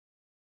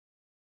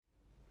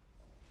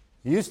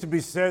It used to be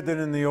said that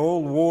in the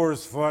old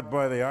wars fought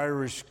by the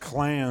Irish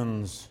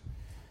clans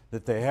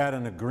that they had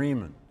an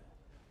agreement.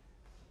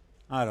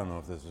 I don't know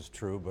if this is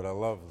true, but I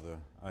love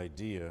the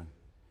idea.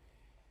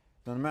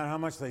 No matter how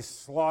much they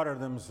slaughter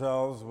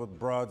themselves with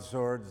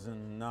broadswords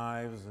and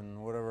knives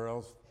and whatever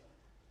else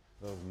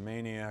those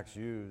maniacs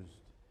used,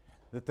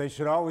 that they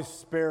should always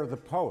spare the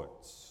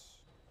poets.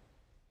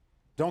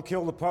 Don't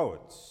kill the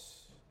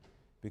poets,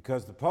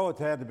 because the poets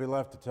had to be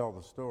left to tell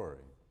the story.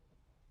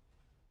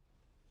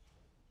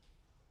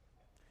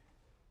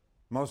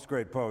 Most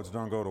great poets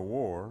don't go to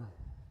war,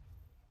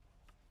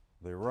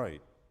 they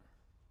write.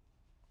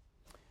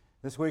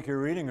 This week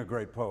you're reading a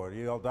great poet,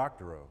 E.L.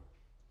 Doctorow,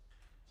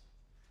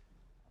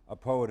 a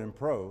poet in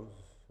prose,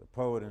 a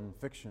poet in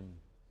fiction.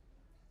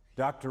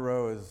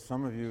 Doctorow, as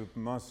some of you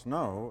must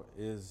know,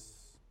 is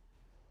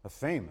a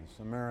famous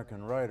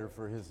American writer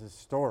for his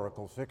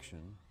historical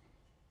fiction.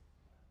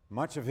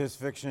 Much of his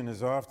fiction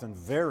is often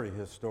very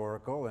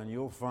historical, and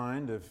you'll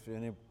find, if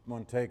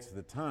anyone takes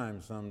the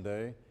time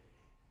someday,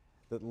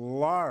 that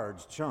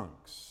large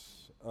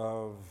chunks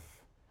of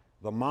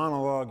the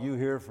monologue you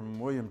hear from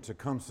William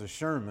Tecumseh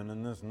Sherman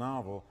in this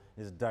novel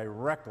is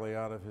directly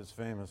out of his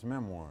famous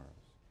memoirs.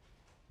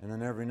 And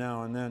then every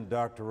now and then,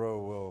 Doctorow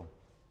will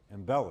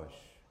embellish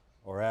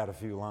or add a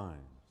few lines.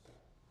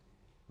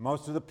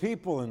 Most of the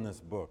people in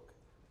this book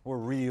were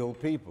real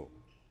people,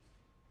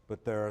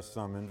 but there are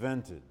some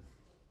invented.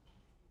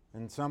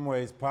 In some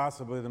ways,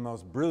 possibly the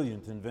most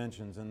brilliant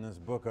inventions in this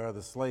book are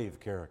the slave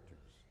characters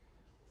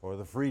or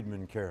the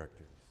freedman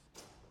characters,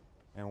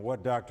 and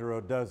what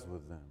Doctorow does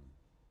with them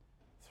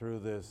through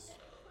this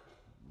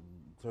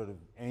sort of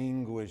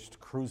anguished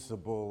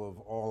crucible of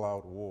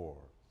all-out war.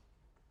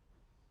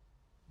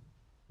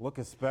 Look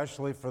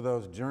especially for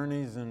those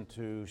journeys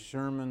into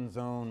Sherman's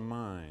own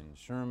mind,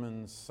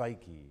 Sherman's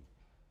psyche,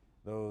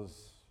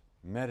 those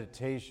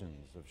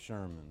meditations of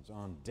Sherman's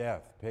on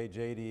death. Page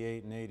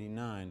 88 and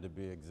 89, to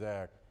be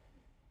exact,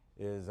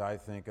 is, I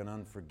think, an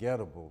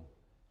unforgettable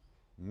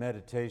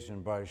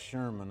meditation by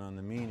Sherman on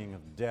the meaning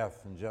of death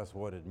and just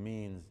what it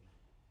means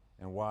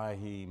and why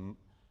he,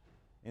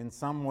 in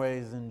some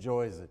ways,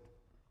 enjoys it.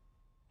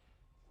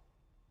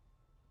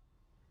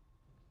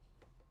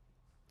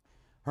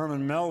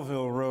 Herman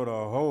Melville wrote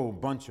a whole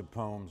bunch of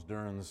poems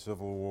during the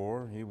Civil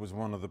War. He was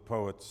one of the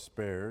poets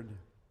spared.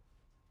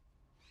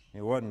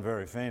 He wasn't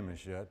very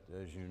famous yet,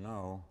 as you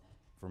know,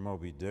 for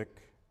Moby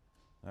Dick.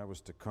 That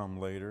was to come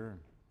later.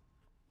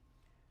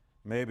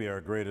 Maybe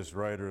our greatest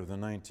writer of the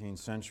 19th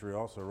century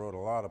also wrote a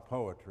lot of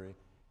poetry,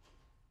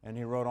 and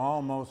he wrote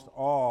almost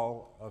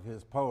all of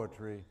his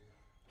poetry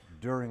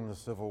during the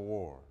Civil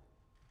War,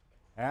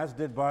 as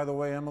did, by the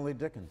way, Emily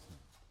Dickinson.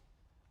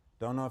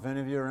 Don't know if any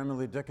of you are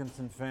Emily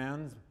Dickinson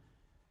fans,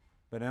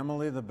 but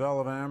Emily, the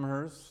Belle of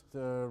Amherst,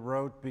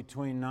 wrote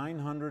between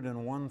 900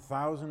 and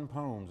 1,000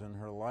 poems in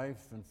her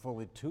life, and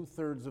fully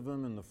 2/3 of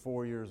them in the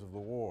 4 years of the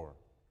war.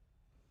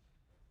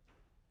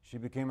 She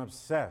became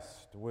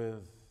obsessed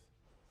with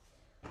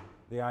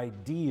the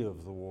idea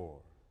of the war.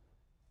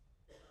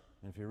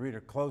 And if you read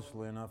her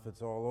closely enough,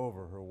 it's all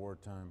over her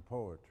wartime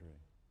poetry.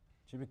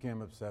 She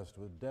became obsessed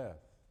with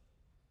death.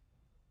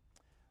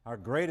 Our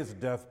greatest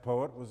death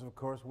poet was, of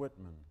course,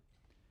 Whitman.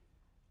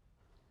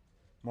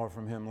 More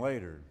from him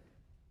later.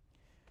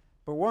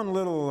 But one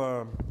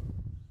little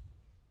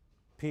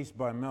piece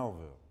by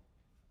Melville,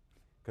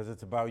 because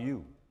it's about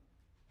you.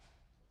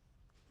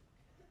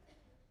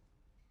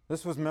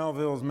 This was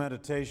Melville's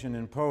meditation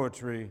in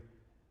poetry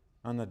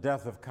on the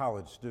death of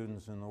college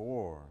students in the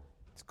war.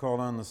 It's called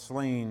On the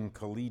Slain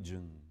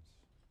Collegians.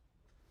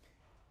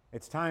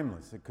 It's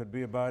timeless. It could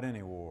be about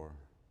any war.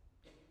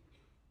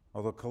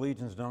 Although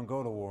collegians don't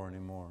go to war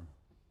anymore,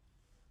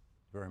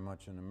 very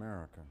much in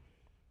America.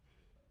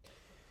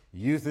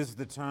 Youth is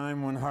the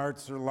time when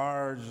hearts are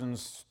large and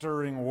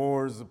stirring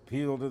wars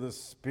appeal to the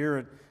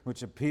spirit,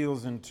 which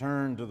appeals in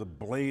turn to the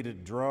blade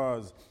it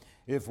draws.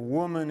 If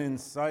woman in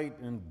sight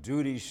and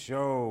duty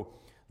show,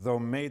 though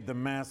made the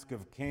mask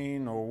of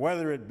Cain, or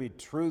whether it be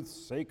truth's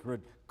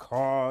sacred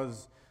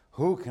cause,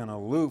 who can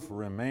aloof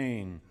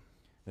remain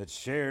that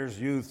shares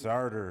youth's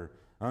ardor,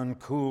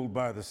 uncooled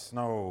by the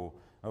snow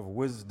of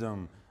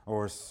wisdom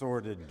or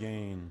sordid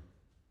gain?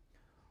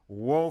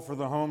 Woe for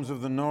the homes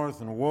of the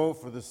North, and woe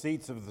for the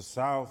seats of the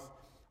South,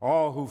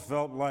 all who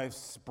felt life's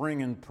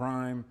spring and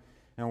prime,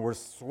 and were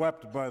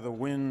swept by the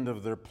wind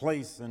of their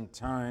place and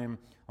time,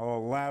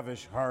 all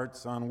lavish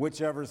hearts on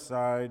whichever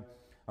side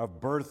of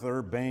birth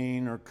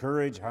urbane or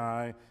courage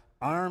high,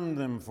 armed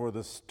them for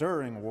the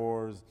stirring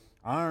wars,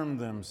 armed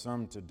them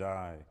some to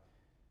die.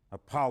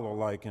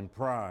 Apollo-like in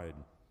pride,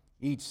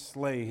 each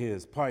slay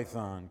his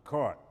python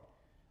caught,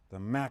 the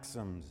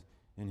maxims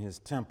in his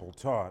temple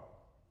taught.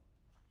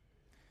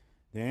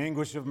 The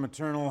anguish of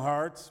maternal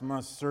hearts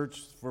must search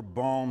for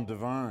balm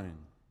divine,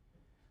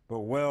 but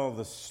well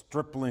the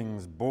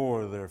striplings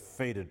bore their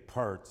fated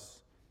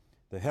parts,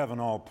 the heaven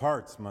all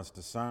parts must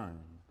assign.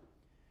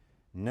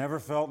 Never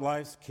felt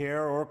life's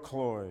care or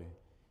cloy,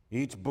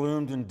 each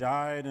bloomed and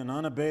died an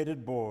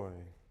unabated boy,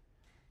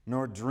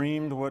 nor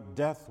dreamed what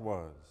death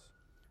was,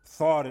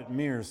 thought it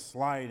mere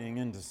sliding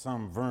into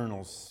some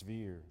vernal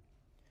sphere.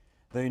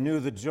 They knew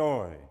the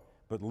joy,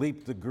 but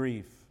leaped the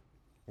grief,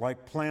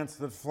 like plants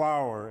that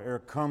flower ere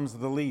comes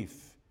the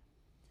leaf,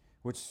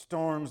 which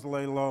storms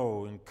lay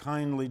low in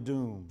kindly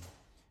doom,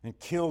 and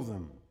kill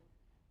them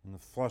in the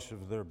flush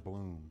of their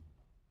bloom.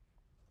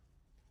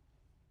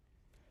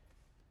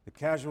 The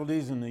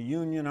casualties in the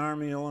Union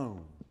Army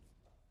alone,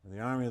 the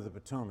Army of the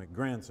Potomac,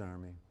 Grant's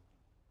Army,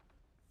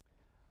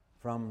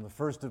 from the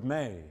 1st of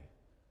May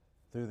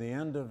through the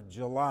end of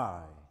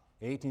July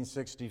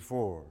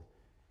 1864,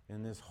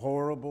 in this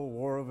horrible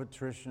war of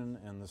attrition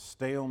and the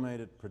stalemate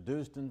it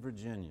produced in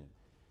Virginia,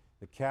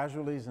 the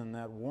casualties in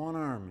that one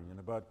army in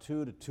about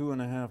 2 to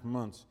 2.5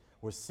 months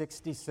were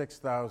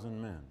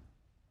 66,000 men.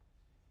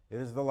 It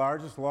is the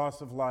largest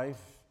loss of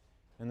life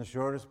in the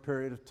shortest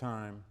period of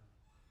time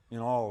in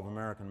all of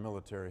American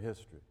military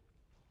history.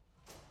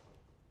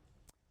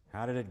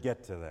 How did it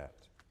get to that?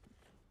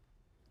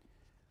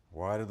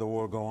 Why did the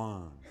war go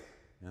on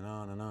and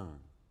on and on?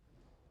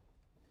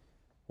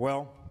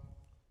 Well,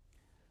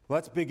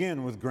 let's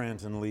begin with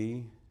Grant and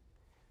Lee,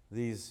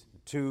 these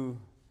two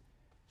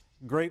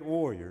great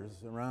warriors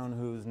around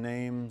whose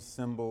names,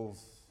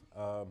 symbols,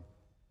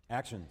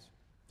 actions,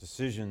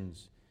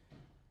 decisions,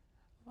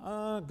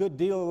 a good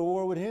deal of the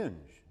war would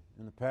hinge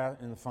in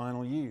the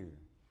final year.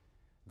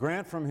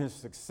 Grant, from his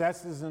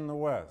successes in the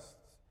West,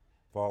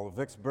 fall of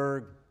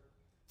Vicksburg,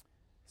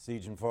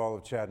 siege and fall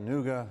of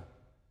Chattanooga,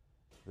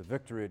 the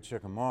victory at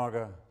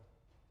Chickamauga,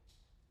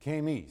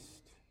 came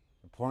east,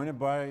 appointed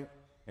by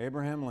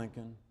Abraham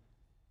Lincoln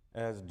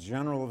as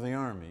general of the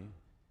Army.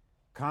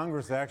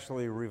 Congress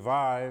actually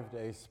revived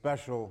a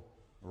special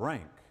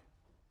rank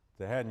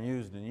they hadn't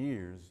used in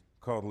years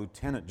called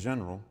Lieutenant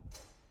General,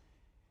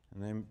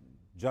 and then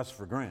just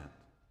for Grant.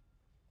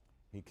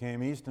 He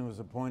came east and was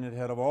appointed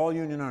head of all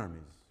Union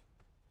armies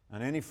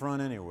on any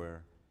front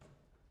anywhere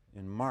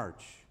in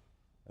March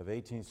of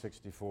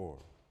 1864,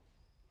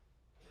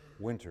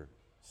 winter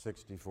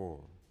 64.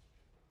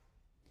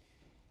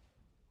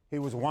 He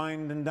was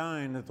wined and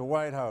dined at the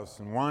White House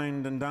and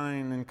wined and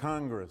dined in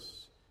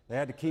Congress. They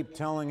had to keep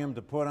telling him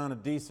to put on a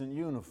decent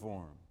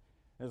uniform.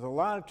 There's a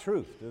lot of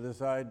truth to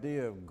this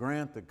idea of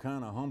Grant, the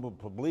kind of humble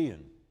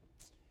plebeian.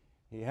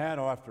 He had,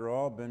 after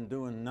all, been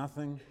doing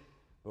nothing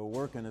but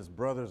work in his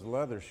brother's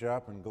leather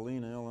shop in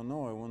Galena,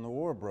 Illinois, when the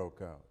war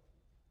broke out.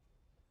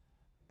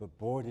 But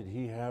boy, did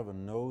he have a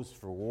nose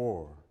for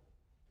war.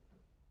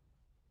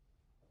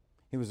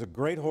 He was a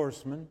great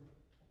horseman.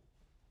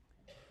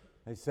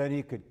 They said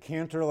he could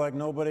canter like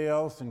nobody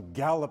else and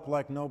gallop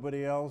like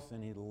nobody else,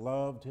 and he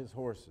loved his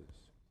horses.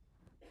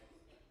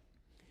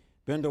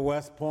 Been to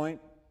West Point,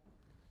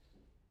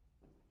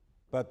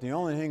 but the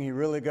only thing he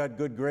really got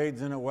good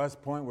grades in at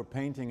West Point were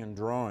painting and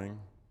drawing.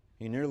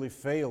 He nearly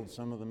failed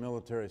some of the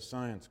military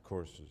science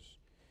courses.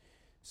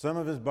 Some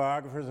of his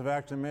biographers have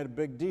actually made a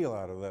big deal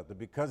out of that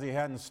because he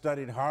hadn't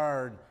studied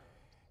hard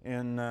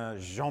in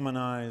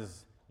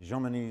Jomini's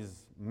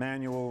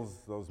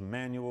manuals, those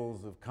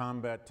manuals of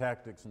combat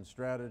tactics and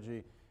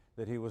strategy,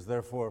 that he was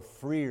therefore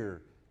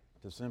freer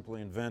to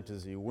simply invent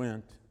as he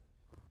went.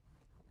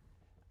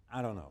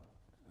 I don't know.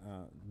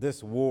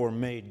 This war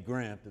made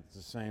Grant at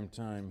the same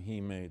time he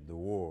made the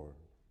war.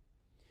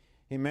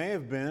 He may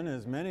have been,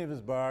 as many of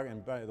his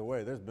and by the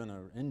way, there's been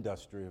an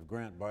industry of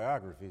Grant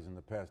biographies in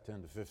the past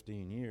 10 to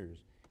 15 years.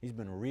 He's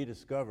been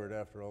rediscovered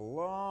after a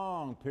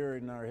long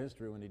period in our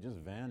history when he just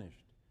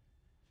vanished.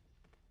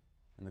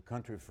 And the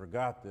country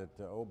forgot that,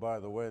 oh, by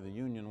the way, the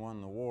Union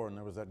won the war and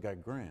there was that guy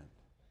Grant.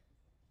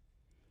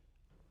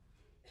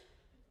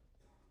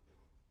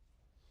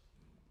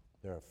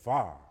 There are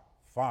far,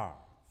 far,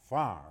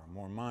 far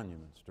more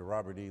monuments to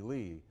Robert E.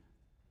 Lee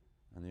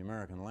and the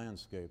American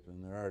landscape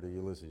than there are to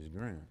Ulysses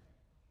Grant.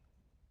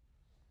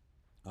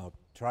 I'll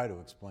try to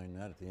explain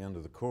that at the end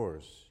of the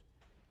course.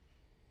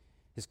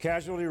 His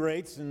casualty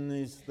rates in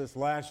this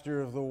last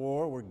year of the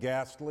war were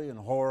ghastly and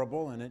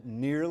horrible, and it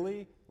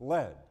nearly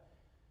led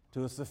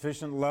to a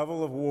sufficient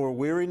level of war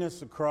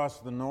weariness across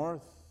the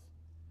North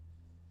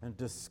and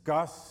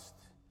disgust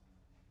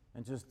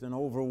and just an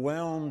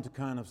overwhelmed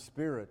kind of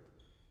spirit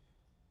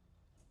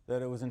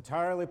that it was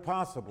entirely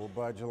possible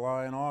by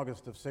July and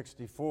August of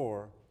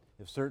 '64,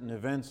 if certain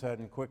events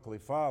hadn't quickly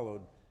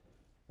followed,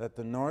 that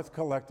the North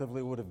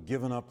collectively would have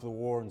given up the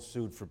war and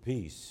sued for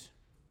peace.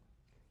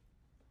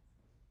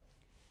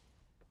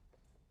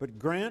 But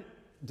Grant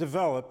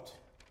developed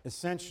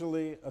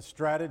essentially a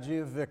strategy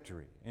of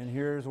victory, and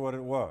here's what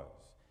it was.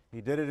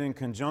 He did it in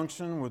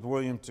conjunction with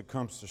William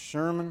Tecumseh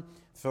Sherman,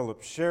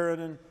 Philip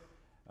Sheridan,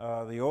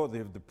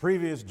 the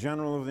previous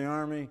general of the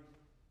Army,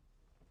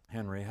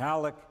 Henry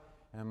Halleck,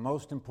 and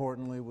most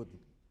importantly with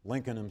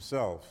Lincoln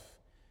himself.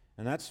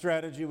 And that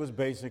strategy was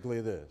basically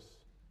this.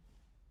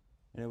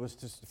 And it was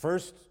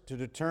first to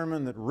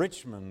determine that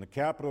Richmond, the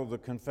capital of the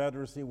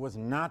Confederacy, was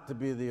not to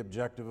be the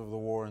objective of the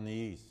war in the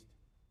East.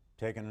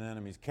 Taking an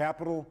enemy's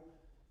capital,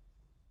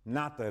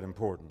 not that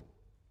important.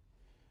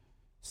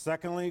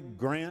 Secondly,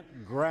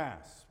 Grant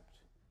grasped,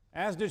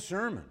 as did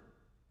Sherman,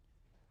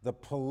 the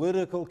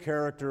political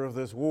character of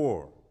this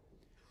war.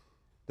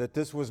 that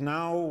this was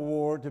now a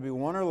war to be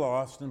won or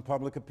lost in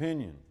public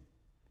opinion.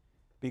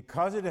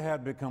 Because it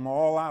had become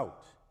all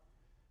out,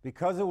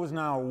 because it was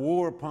now a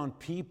war upon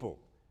people,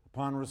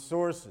 upon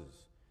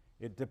resources,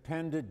 it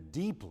depended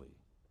deeply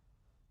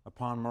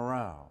upon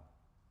morale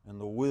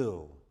and the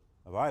will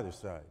of either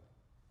side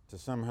to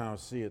somehow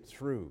see it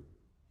through.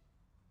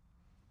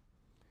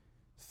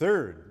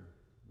 Third,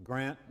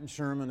 Grant and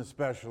Sherman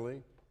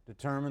especially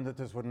determined that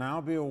this would now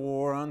be a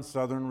war on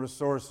Southern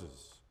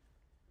resources.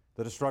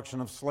 The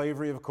destruction of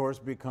slavery, of course,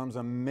 becomes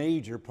a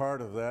major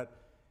part of that.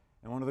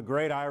 And one of the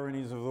great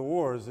ironies of the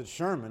war is that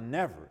Sherman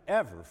never,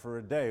 ever for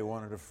a day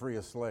wanted to free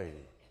a slave.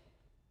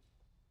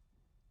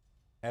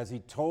 As he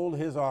told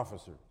his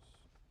officers,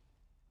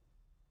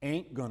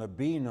 ain't gonna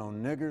be no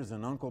niggers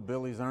in Uncle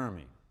Billy's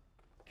army.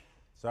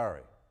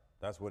 Sorry,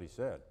 that's what he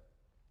said.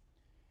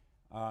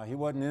 He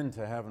wasn't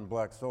into having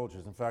black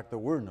soldiers. In fact, there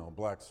were no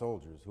black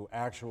soldiers who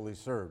actually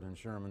served in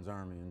Sherman's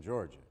army in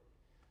Georgia.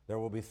 There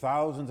will be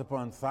thousands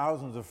upon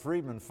thousands of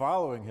freedmen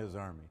following his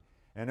army,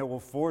 and it will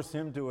force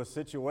him to a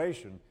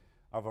situation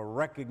of a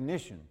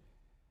recognition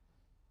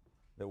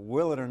that,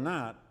 will it or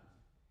not,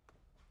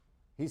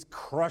 he's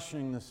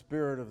crushing the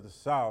spirit of the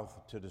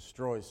South to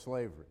destroy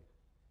slavery,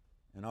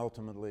 and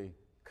ultimately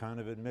kind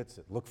of admits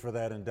it. Look for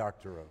that in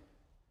Doctorow.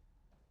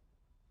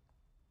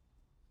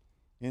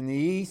 In the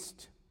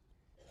East,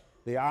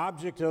 the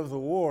object of the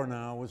war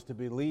now was to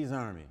be Lee's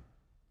army,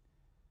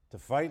 to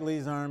fight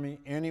Lee's army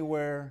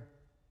anywhere,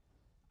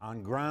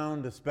 on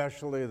ground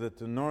especially, that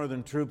the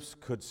Northern troops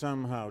could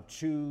somehow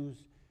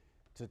choose,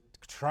 to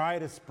try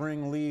to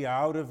spring Lee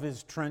out of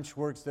his trench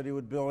works that he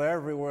would build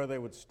everywhere they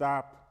would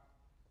stop,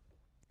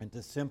 and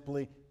to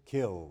simply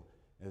kill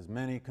as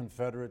many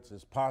Confederates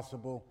as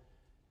possible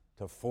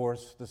to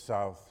force the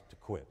South to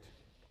quit.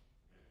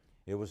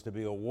 It was to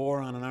be a war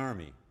on an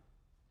army,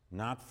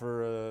 not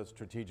for a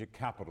strategic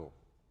capital.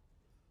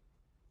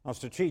 Now,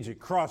 strategic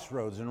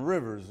crossroads and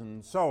rivers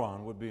and so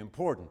on would be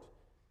important.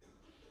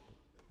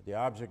 But the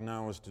object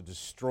now was to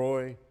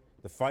destroy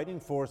the fighting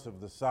force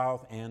of the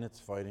South and its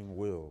fighting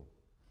will.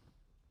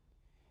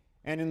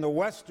 And in the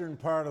western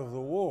part of the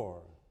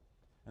war,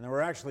 and there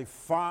were actually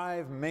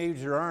 5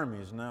 major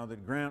armies now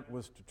that Grant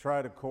was to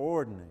try to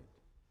coordinate.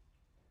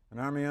 An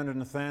army under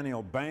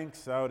Nathaniel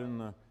Banks out in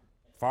the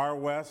far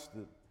west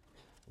that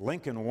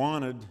Lincoln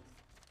wanted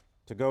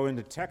to go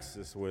into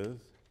Texas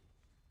with.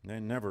 They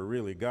never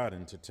really got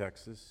into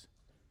Texas.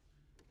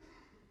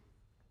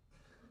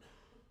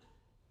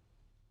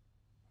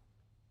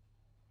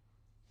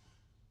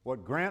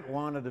 What Grant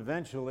wanted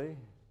eventually,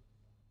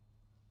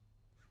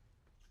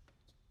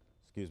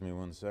 excuse me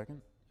one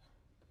second.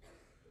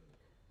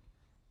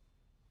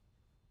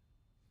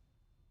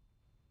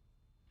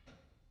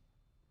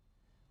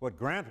 What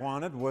Grant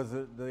wanted was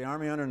the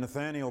army under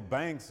Nathaniel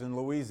Banks in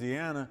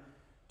Louisiana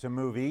to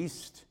move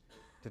east,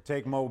 to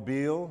take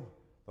Mobile,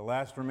 the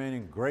last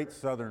remaining great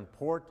southern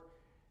port,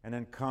 and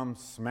then come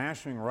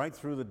smashing right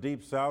through the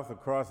deep south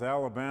across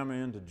Alabama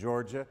into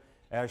Georgia,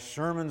 as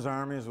Sherman's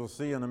army, as we'll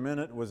see in a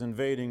minute, was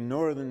invading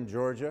northern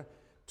Georgia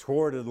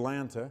toward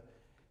Atlanta,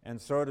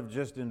 and sort of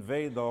just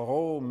invade the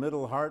whole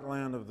middle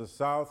heartland of the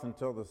South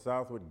until the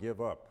South would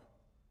give up.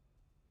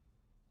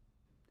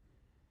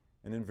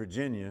 And in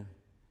Virginia,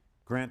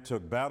 Grant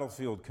took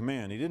battlefield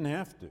command. He didn't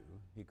have to.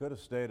 He could have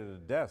stayed at a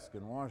desk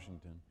in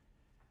Washington,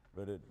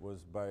 but it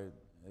was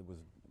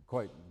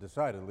quite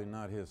decidedly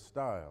not his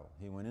style.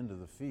 He went into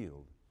the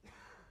field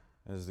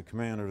as the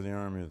commander of the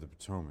Army of the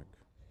Potomac.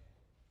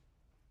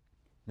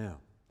 Now,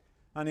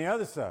 on the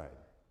other side,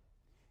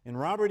 in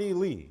Robert E.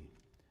 Lee,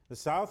 the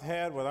South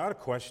had, without a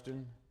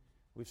question,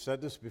 we've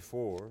said this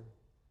before,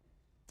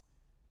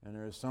 and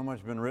there has so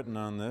much been written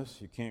on this,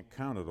 you can't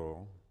count it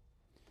all.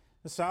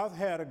 The South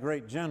had a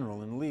great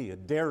general in Lee, a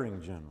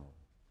daring general.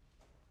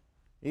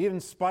 Even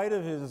in spite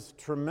of his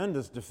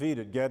tremendous defeat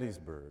at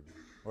Gettysburg,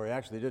 where he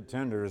actually did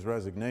tender his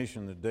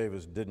resignation that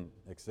Davis didn't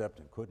accept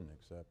and couldn't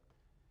accept,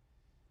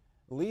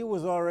 Lee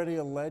was already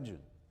a legend.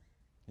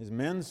 His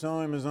men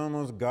saw him as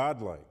almost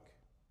godlike.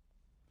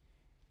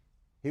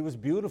 He was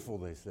beautiful,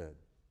 they said.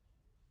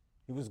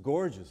 He was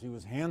gorgeous. He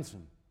was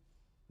handsome.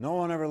 No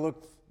one ever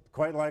looked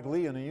quite like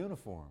Lee in a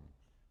uniform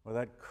with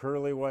that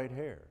curly white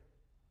hair.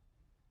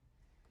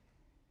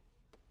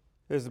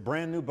 There's a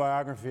brand new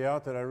biography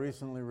out that I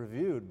recently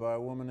reviewed by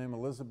a woman named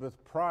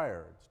Elizabeth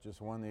Pryor. It's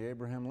just won the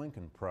Abraham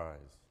Lincoln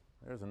Prize.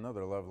 There's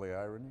another lovely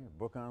irony. A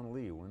book on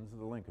Lee wins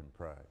the Lincoln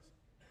Prize.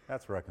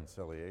 That's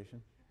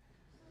reconciliation.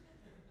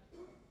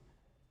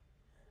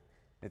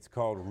 It's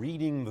called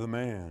Reading the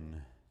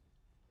Man.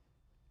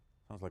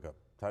 Sounds like a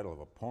title of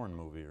a porn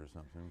movie or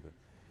something, but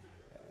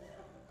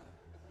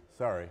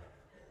sorry.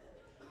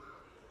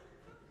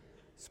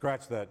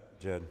 Scratch that,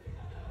 Jed.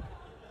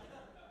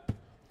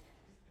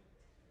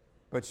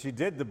 But she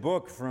did the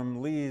book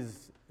from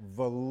Lee's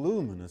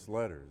voluminous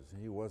letters.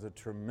 He was a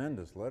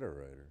tremendous letter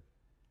writer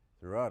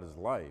throughout his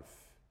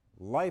life.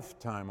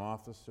 Lifetime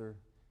officer,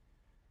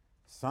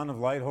 son of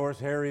Light Horse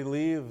Harry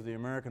Lee of the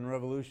American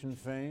Revolution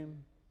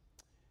fame.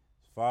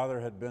 His father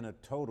had been a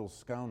total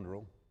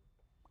scoundrel,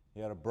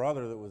 He had a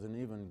brother that was an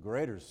even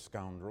greater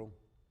scoundrel.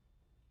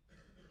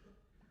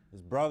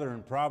 His brother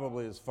and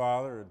probably his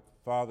father had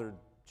fathered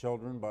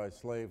children by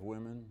slave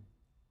women,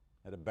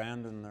 had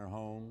abandoned their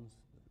homes,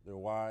 their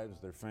wives,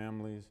 their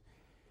families.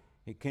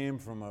 He came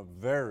from a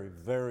very,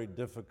 very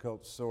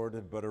difficult,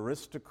 sordid, but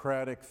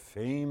aristocratic,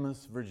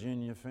 famous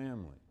Virginia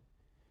family.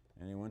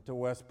 And he went to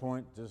West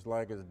Point just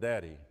like his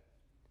daddy.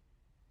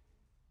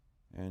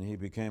 And he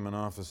became an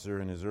officer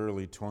in his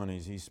early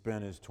 20s. He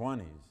spent his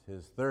 20s,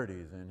 his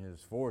 30s, and his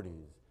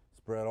 40s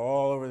spread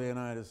all over the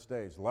United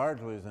States,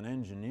 largely as an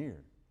engineer.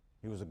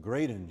 He was a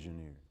great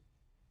engineer.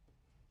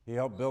 He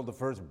helped build the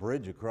first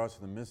bridge across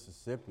the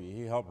Mississippi.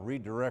 He helped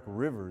redirect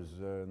rivers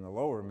in the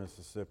lower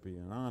Mississippi,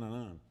 and on and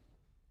on.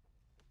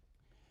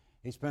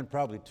 He spent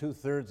probably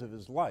 2/3 of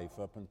his life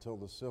up until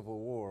the Civil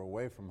War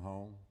away from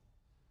home,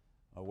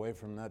 away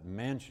from that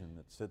mansion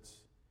that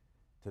sits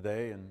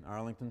today in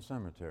Arlington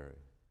Cemetery.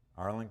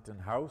 Arlington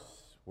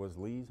House was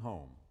Lee's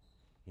home.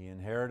 He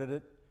inherited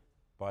it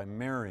by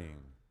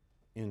marrying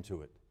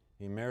into it.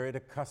 He married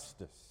a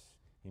Custis.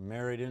 He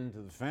married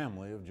into the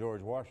family of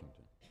George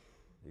Washington,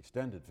 the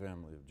extended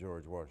family of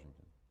George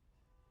Washington.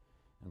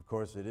 And of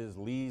course, it is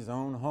Lee's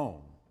own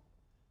home,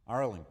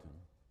 Arlington,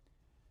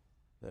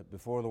 that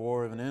before the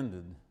war even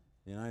ended,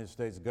 the United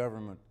States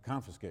government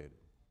confiscated.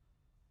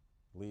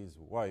 Lee's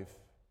wife,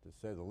 to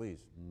say the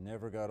least,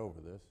 never got over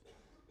this.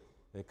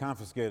 They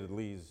confiscated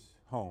Lee's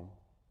home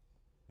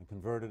and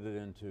converted it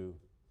into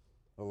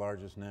the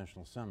largest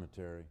national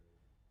cemetery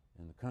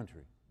in the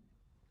country.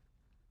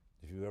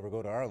 If you ever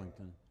go to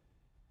Arlington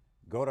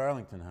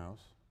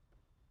House,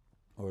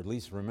 or at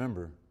least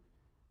remember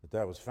that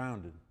that was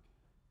founded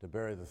to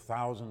bury the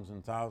thousands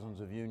and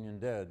thousands of Union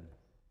dead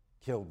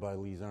killed by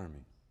Lee's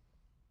army.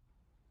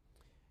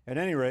 At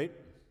any rate,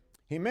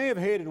 he may have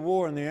hated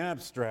war in the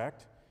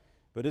abstract,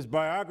 but his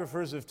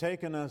biographers have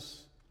taken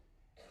us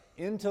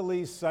into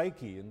Lee's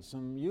psyche in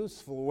some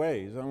useful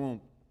ways. I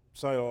won't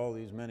cite all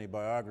these many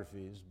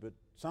biographies, but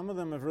some of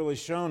them have really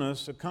shown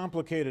us a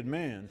complicated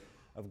man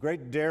of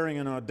great daring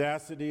and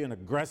audacity and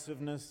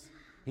aggressiveness.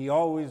 He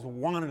always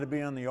wanted to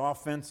be on the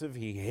offensive.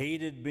 He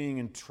hated being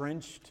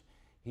entrenched.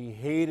 He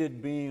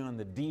hated being on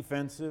the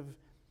defensive.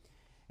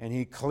 And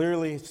he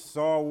clearly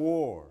saw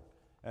war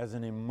as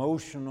an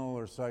emotional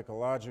or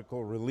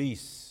psychological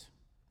release.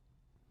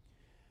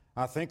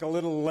 I think a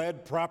little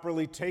lead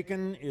properly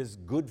taken is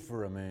good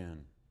for a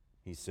man,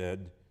 he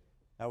said.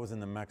 That was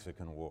in the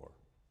Mexican War.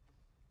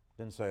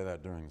 Didn't say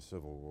that during the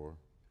Civil War.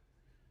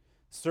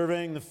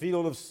 Surveying the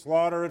field of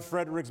slaughter at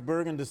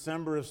Fredericksburg in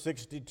December of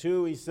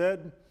 '62, he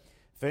said,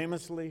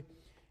 famously,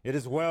 "It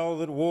is well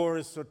that war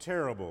is so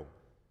terrible,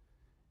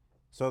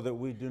 so that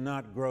we do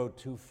not grow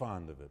too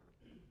fond of it."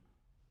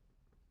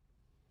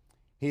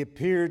 He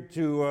appeared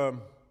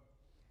to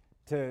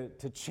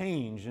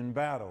change in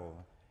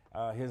battle.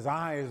 His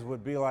eyes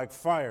would be like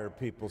fire,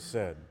 people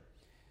said.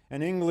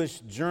 An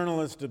English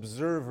journalist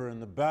observer in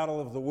the Battle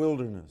of the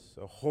Wilderness,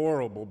 a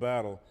horrible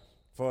battle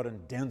fought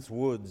in dense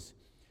woods,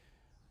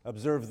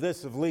 observed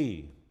this of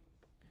Lee: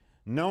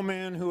 "No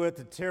man who at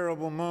the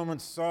terrible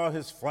moment saw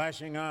his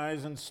flashing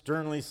eyes and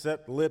sternly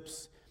set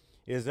lips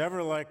is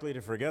ever likely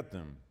to forget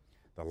them,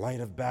 the light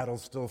of battle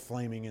still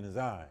flaming in his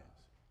eyes."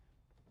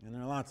 And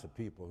there are lots of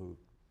people who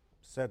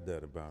said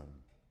that about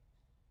him.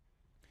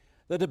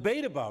 The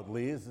debate about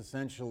Lee is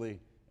essentially,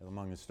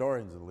 among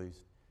historians at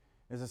least,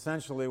 is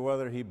essentially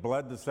whether he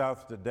bled the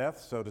South to death,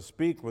 so to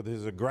speak, with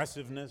his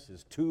aggressiveness,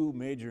 his two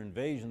major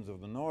invasions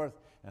of the North,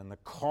 and the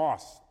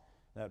cost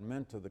that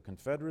meant to the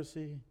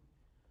Confederacy,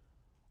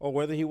 or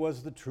whether he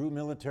was the true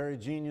military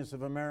genius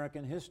of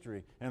American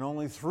history, and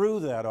only through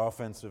that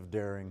offensive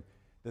daring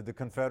did the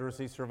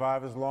Confederacy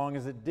survive as long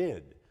as it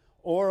did,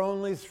 or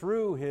only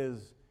through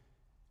his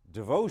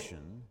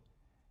devotion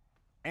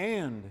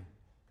and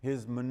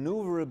his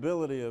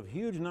maneuverability of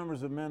huge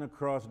numbers of men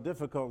across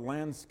difficult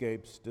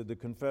landscapes did the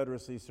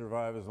Confederacy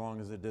survive as long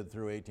as it did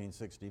through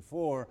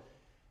 1864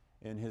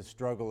 in his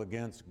struggle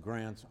against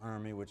Grant's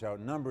army, which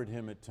outnumbered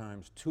him at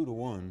times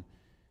 2-1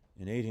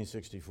 in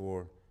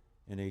 1864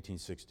 and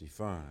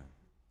 1865.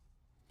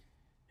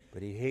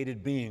 But he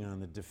hated being on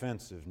the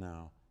defensive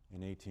now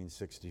in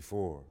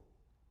 1864.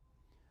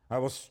 "I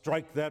will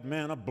strike that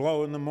man a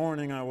blow in the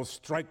morning. I will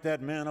strike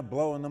that man a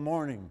blow in the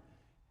morning,"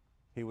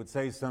 he would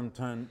say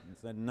sometime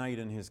at night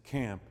in his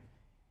camp,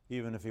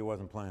 even if he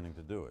wasn't planning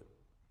to do it.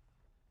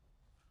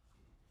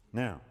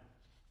 Now,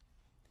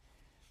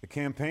 the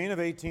campaign of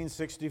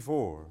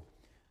 1864,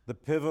 the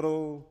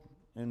pivotal,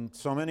 in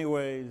so many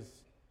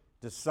ways,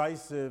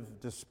 decisive,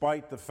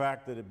 despite the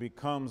fact that it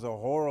becomes a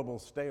horrible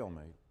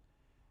stalemate,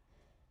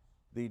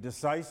 the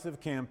decisive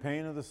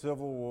campaign of the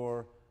Civil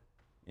War,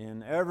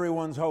 in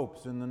everyone's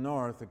hopes in the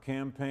North, a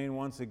campaign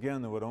once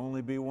again that would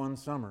only be one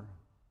summer,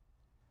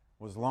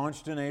 was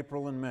launched in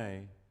April and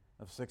May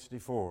of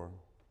 '64,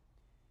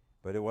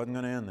 but it wasn't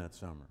going to end that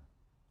summer.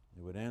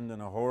 It would end in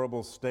a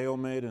horrible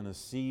stalemate and a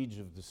siege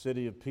of the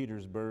city of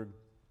Petersburg,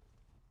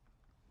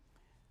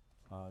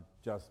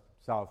 just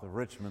south of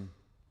Richmond.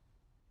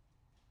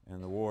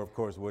 And the war, of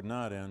course, would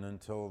not end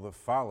until the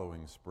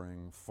following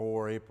spring,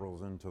 4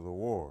 Aprils into the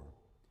war.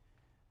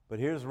 But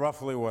here's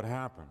roughly what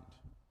happened.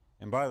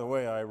 And by the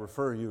way, I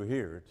refer you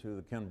here to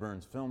the Ken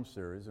Burns film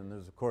series, and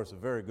there's, of course, a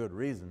very good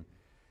reason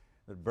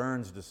that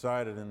Burns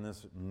decided in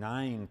this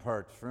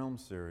 9-part film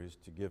series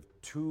to give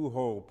 2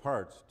 whole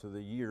parts to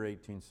the year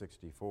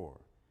 1864.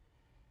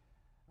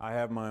 I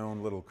have my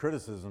own little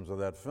criticisms of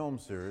that film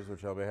series,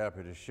 which I'll be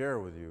happy to share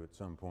with you at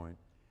some point.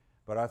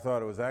 But I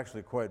thought it was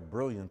actually quite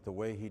brilliant the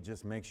way he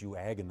just makes you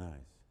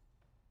agonize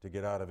to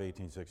get out of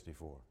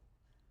 1864.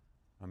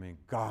 I mean,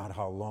 God,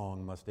 how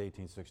long must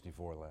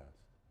 1864 last?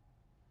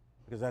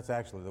 Because that's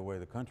actually the way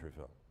the country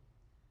felt.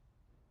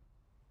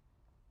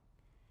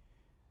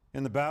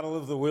 In the Battle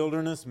of the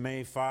Wilderness,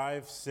 May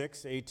 5,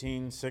 6,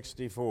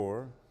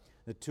 1864,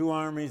 the 2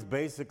 armies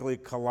basically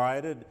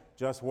collided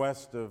just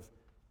west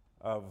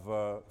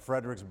of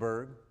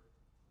Fredericksburg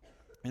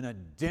in a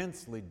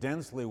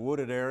densely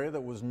wooded area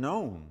that was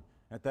known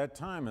at that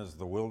time as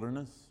the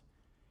Wilderness.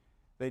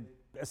 They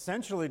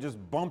essentially just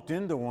bumped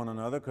into one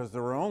another because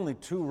there were only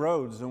 2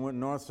 roads that went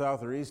north,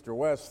 south, or east or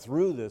west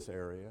through this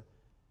area.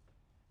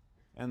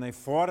 And they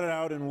fought it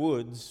out in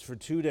woods for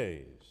 2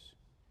 days.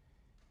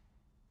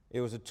 It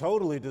was a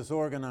totally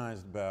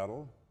disorganized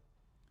battle.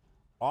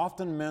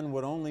 Often men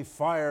would only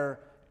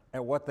fire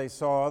at what they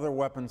saw other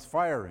weapons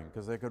firing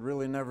because they could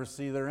really never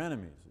see their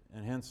enemies,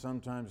 and hence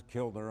sometimes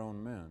killed their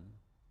own men.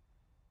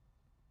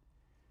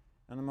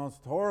 And the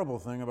most horrible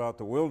thing about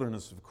the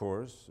Wilderness, of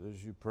course,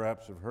 as you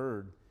perhaps have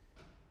heard,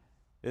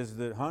 is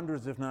that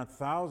hundreds, if not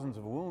thousands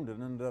of wounded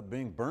ended up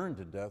being burned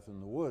to death in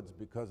the woods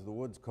because the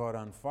woods caught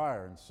on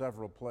fire in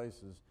several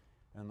places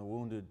and the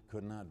wounded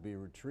could not be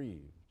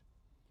retrieved.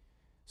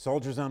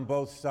 Soldiers on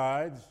both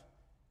sides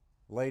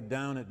laid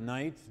down at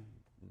night,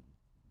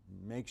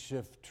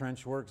 makeshift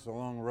trench works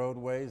along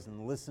roadways,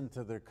 and listened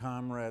to their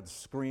comrades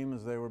scream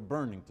as they were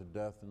burning to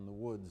death in the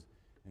woods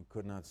and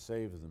could not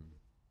save them.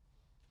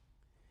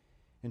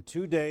 In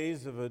 2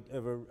 days of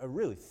a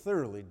really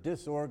thoroughly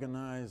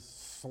disorganized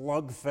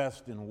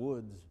slugfest in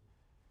woods,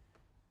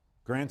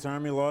 Grant's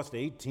army lost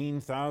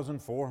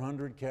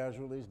 18,400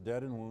 casualties,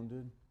 dead and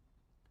wounded.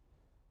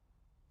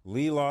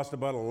 Lee lost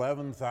about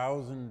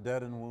 11,000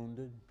 dead and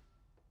wounded.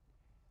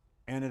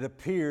 And it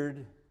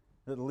appeared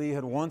that Lee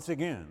had once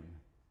again,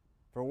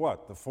 for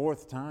what, the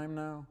 4th time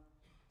now,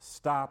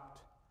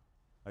 stopped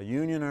a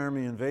Union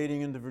army invading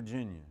into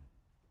Virginia.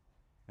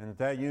 And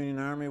that Union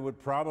army would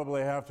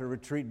probably have to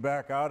retreat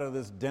back out of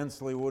this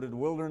densely wooded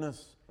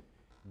wilderness,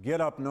 get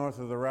up north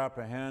of the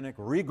Rappahannock,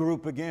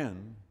 regroup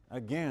again,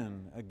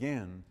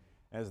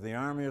 as the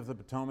Army of the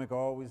Potomac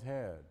always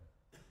had.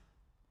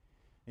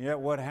 And yet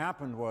what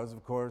happened was,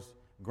 of course,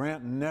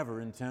 Grant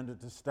never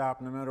intended to stop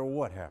no matter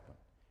what happened.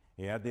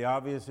 He had the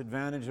obvious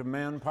advantage of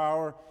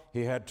manpower.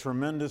 He had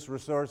tremendous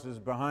resources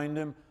behind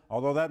him,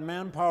 although that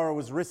manpower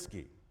was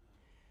risky,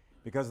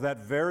 because that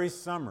very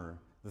summer,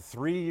 the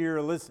 3-year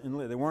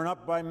enlistment, they weren't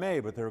up by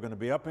May, but they were going to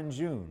be up in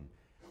June.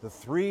 The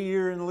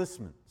 3-year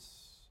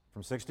enlistments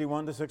from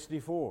 61 to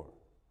 64,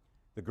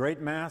 the great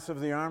mass of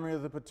the Army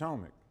of the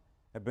Potomac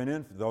had been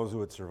in, for those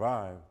who had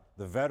survived,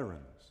 the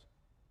veterans,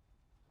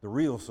 the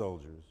real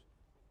soldiers,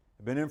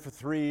 had been in for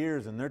 3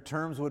 years, and their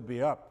terms would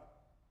be up.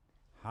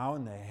 How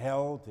in the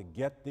hell to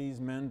get these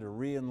men to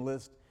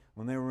re-enlist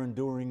when they were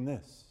enduring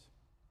this?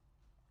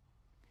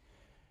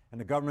 And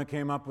the government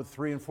came up with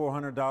 $300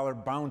 and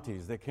 $400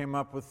 bounties. They came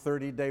up with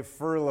 30-day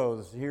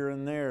furloughs here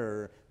and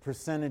there,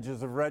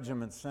 percentages of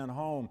regiments sent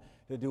home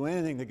to do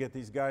anything to get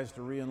these guys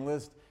to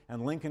re-enlist.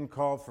 And Lincoln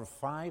called for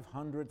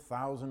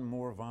 500,000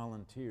 more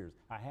volunteers,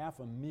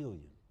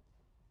 500,000.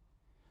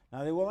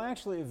 Now, they will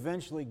actually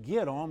eventually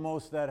get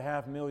almost that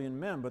 500,000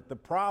 men, but the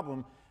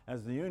problem,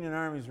 as the Union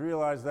armies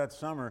realized that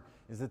summer,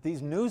 is that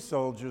these new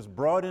soldiers,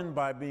 brought in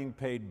by being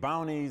paid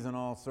bounties and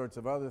all sorts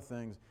of other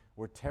things,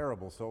 were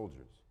terrible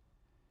soldiers.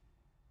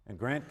 And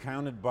Grant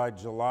counted by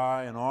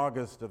July and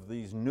August of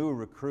these new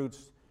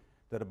recruits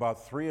that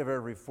about 3 of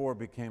every 4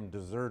 became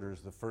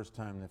deserters the first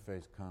time they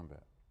faced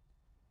combat.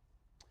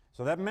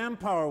 So that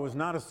manpower was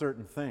not a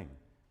certain thing,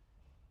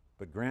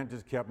 but Grant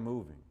just kept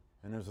moving.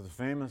 And there's the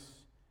famous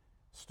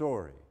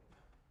story.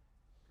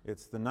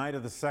 It's the night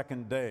of the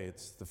 2nd day,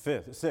 it's the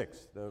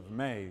 6th of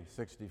May,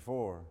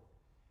 64,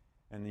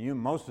 and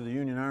most of the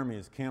Union Army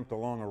is camped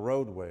along a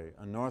roadway,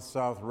 a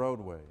north-south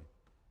roadway.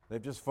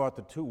 They've just fought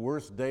the 2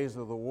 worst days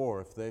of the war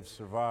if they've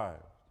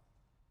survived.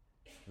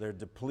 They're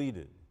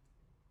depleted.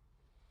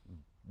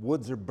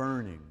 Woods are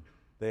burning.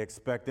 They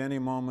expect any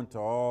moment to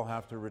all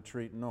have to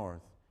retreat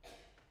north.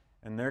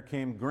 And there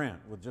came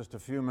Grant with just a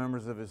few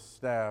members of his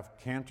staff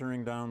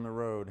cantering down the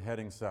road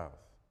heading south.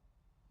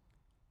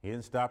 He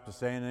didn't stop to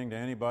say anything to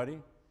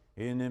anybody.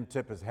 He didn't even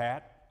tip his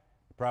hat.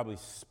 He probably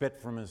spit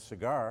from his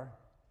cigar.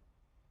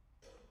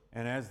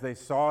 And as they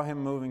saw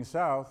him moving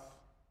south,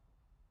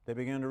 they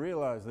began to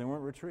realize they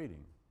weren't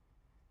retreating.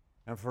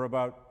 And for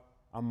about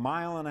a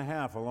mile and a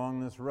half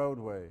along this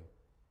roadway,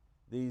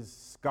 these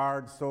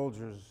scarred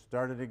soldiers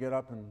started to get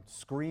up and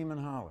scream and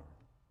holler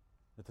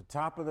at the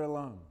top of their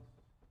lungs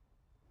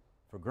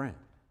for Grant,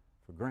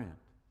 for Grant,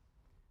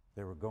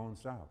 They were going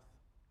south.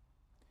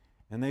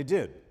 And they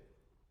did.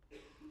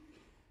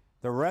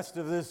 The rest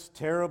of this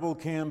terrible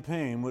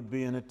campaign would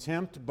be an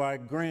attempt by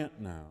Grant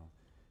now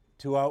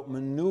to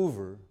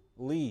outmaneuver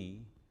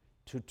Lee,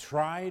 to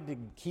try to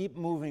keep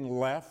moving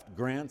left,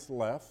 Grant's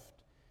left,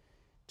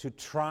 to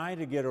try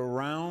to get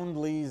around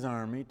Lee's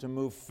army, to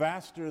move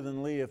faster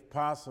than Lee if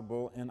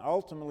possible, and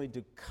ultimately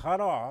to cut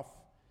off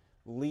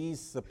Lee's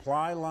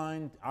supply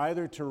line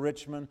either to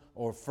Richmond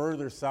or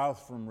further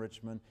south from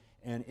Richmond,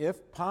 and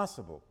if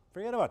possible,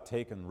 forget about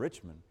taking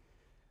Richmond,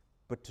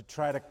 but to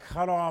try to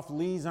cut off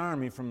Lee's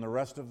army from the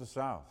rest of the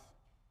South.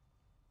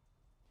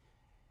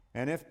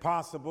 And if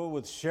possible,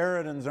 with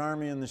Sheridan's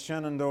army in the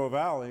Shenandoah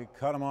Valley,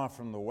 cut him off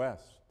from the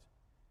west.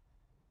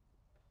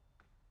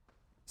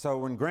 So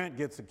when Grant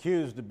gets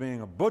accused of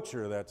being a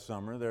butcher that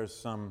summer, there's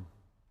some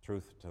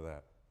truth to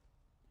that.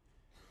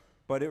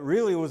 But it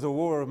really was a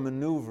war of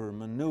maneuver,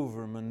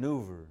 maneuver,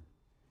 maneuver.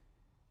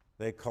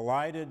 They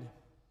collided.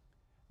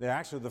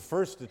 The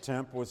first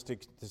attempt was to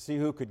see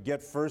who could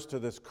get first to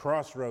this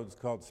crossroads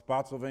called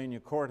Spotsylvania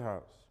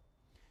Courthouse.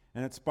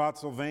 And at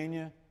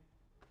Spotsylvania,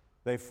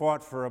 they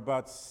fought for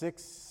about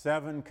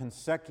 6-7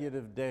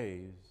 consecutive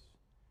days.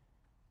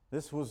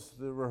 This was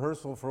the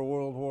rehearsal for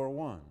World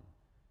War I.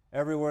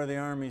 Everywhere the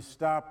army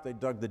stopped, they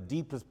dug the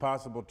deepest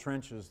possible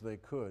trenches they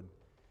could.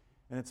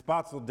 And at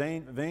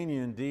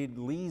Spotsylvania, indeed,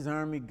 Lee's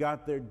army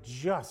got there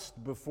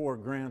just before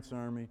Grant's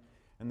army,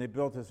 and they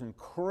built this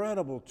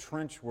incredible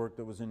trench work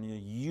that was in a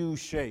U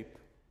shape.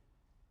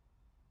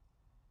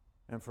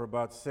 And for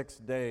about 6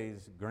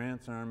 days,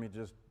 Grant's army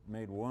just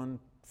made one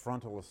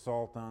frontal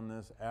assault on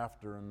this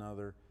after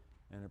another,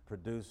 and it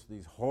produced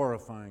these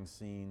horrifying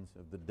scenes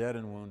of the dead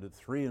and wounded,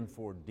 3 and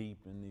 4 deep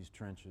in these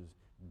trenches,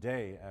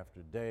 day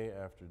after day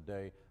after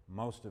day,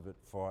 most of it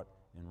fought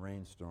in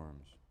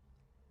rainstorms.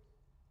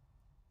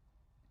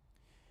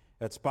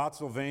 At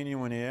Spotsylvania,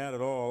 when he added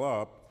it all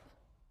up,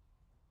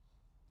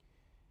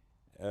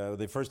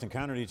 they first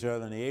encountered each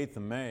other on the 8th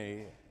of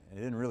May. They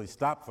didn't really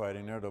stop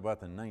fighting there until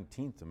about the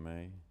 19th of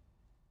May.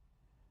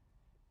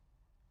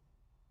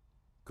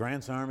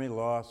 Grant's army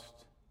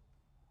lost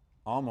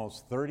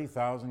almost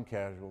 30,000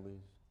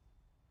 casualties.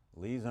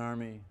 Lee's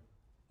army,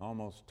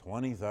 almost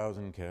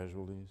 20,000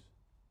 casualties.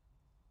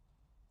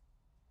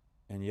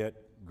 And yet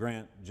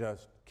Grant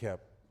just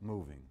kept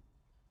moving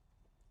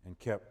and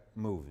kept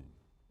moving.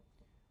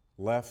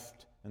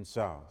 Left and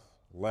south,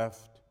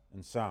 left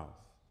and south.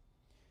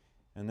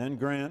 And then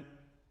Grant,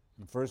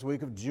 in the first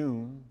week of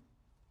June,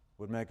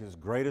 would make his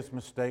greatest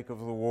mistake of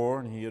the war,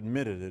 and he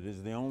admitted it. It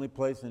is the only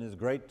place in his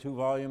great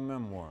 2-volume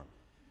memoir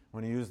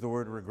when he used the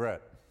word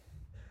regret.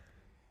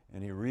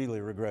 And he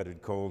really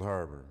regretted Cold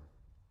Harbor.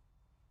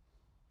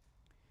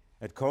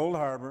 At Cold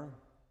Harbor,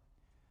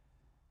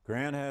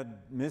 Grant had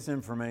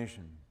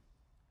misinformation.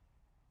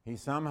 He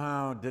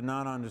somehow did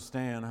not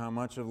understand how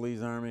much of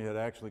Lee's army had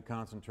actually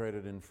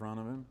concentrated in front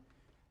of him,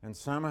 and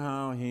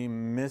somehow he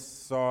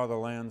missaw the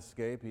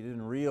landscape. He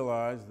didn't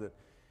realize that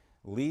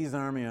Lee's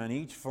army on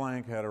each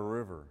flank had a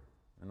river,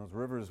 and those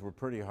rivers were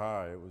pretty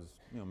high. It was,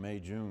 May,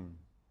 June,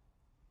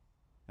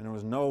 and there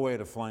was no way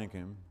to flank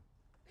him.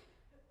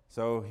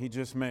 So he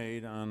just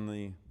made, on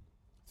the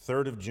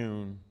 3rd of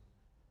June,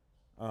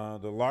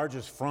 the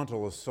largest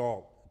frontal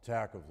assault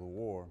attack of the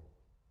war.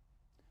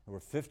 There were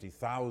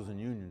 50,000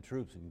 Union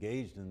troops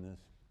engaged in this.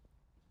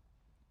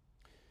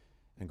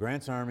 And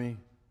Grant's army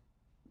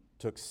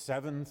took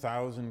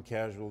 7,000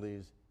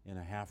 casualties in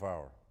a half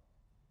hour.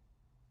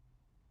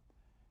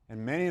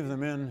 And many of the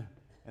men,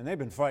 and they've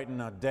been fighting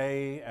now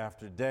day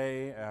after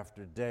day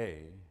after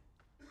day.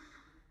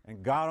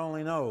 And God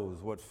only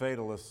knows what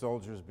fatalist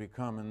soldiers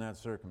become in that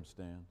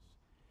circumstance.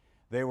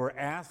 They were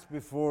asked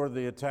before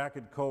the attack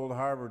at Cold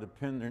Harbor to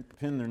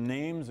pin their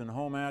names and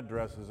home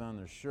addresses on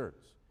their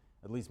shirts.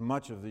 At least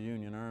much of the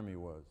Union Army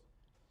was.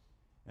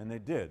 And they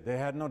did. They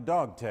had no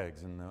dog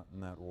tags in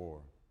that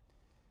war.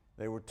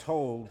 They were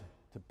told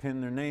to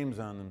pin their names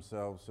on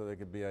themselves so they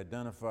could be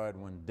identified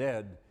when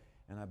dead.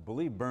 And I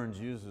believe Burns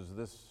uses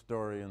this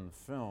story in the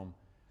film.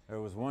 There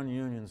was one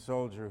Union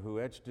soldier who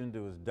etched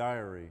into his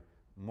diary,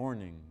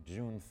 morning,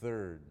 June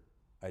 3rd,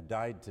 I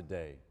died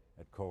today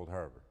at Cold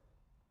Harbor.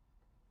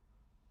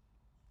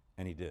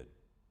 And he did.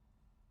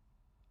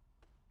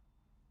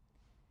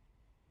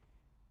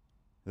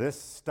 This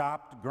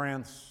stopped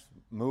Grant's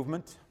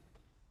movement.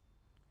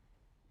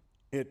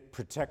 It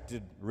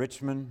protected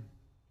Richmond.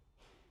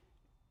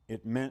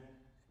 It meant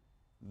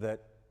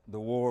that the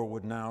war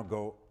would now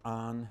go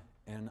on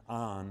and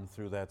on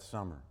through that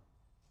summer.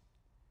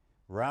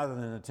 Rather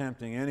than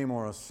attempting any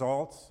more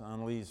assaults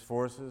on Lee's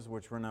forces,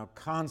 which were now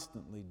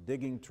constantly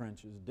digging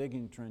trenches,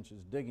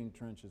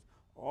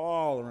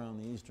 all around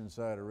the eastern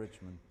side of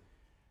Richmond,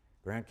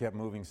 Grant kept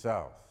moving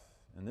south.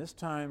 And this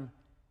time,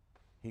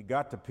 he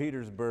got to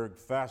Petersburg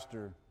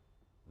faster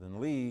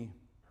than Lee,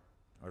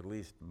 or at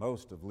least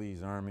most of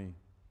Lee's army.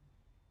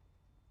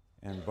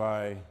 And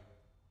by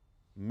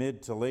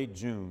mid to late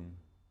June,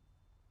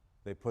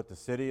 they put the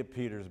city of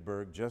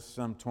Petersburg, just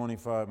some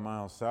 25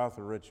 miles south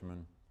of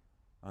Richmond,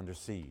 under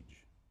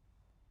siege.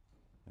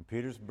 And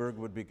Petersburg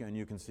would be, and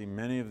you can see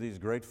many of these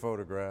great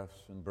photographs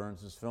in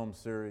Burns's film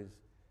series.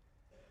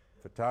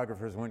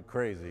 Photographers went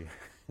crazy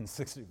in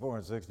 64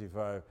 and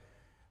 65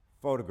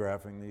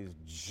 photographing these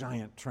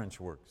giant trench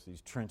works, these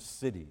trench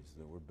cities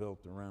that were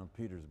built around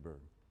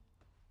Petersburg.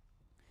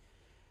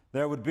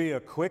 There would be a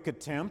quick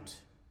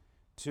attempt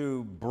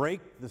to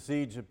break the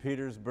siege of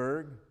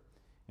Petersburg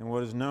in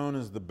what is known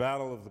as the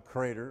Battle of the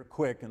Crater,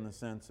 quick in the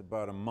sense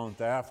about a month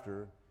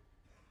after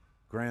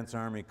Grant's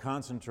army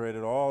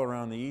concentrated all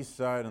around the east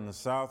side and the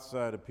south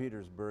side of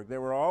Petersburg. They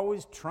were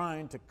always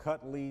trying to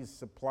cut Lee's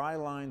supply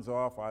lines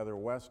off either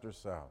west or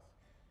south.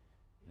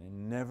 They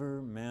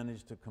never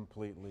managed to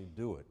completely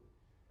do it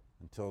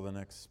until the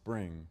next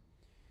spring.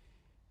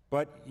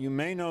 But you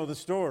may know the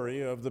story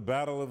of the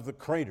Battle of the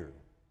Crater.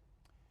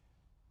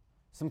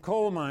 Some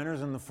coal miners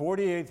in the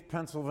 48th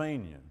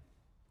Pennsylvania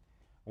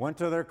went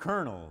to their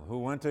colonel, who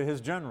went to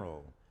his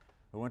general,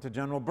 who went to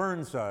General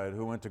Burnside,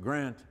 who went to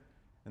Grant,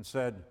 and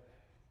said,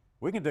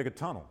 "We can dig a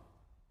tunnel,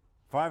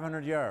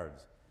 500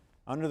 yards,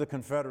 under the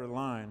Confederate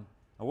line,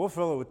 and we'll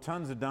fill it with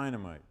tons of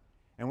dynamite.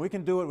 And we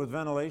can do it with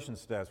ventilation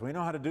stacks. We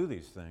know how to do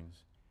these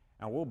things.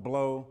 And we'll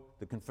blow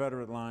the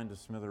Confederate line to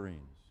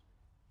smithereens.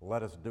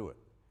 Let us do it."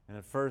 And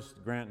at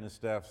first, Grant and his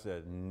staff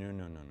said,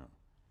 no.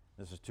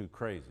 This is too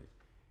crazy.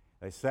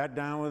 They sat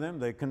down with him.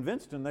 They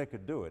convinced him they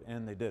could do it,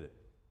 and they did it.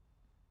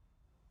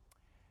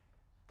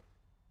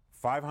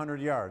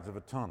 500 yards of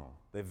a tunnel.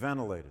 They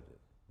ventilated it.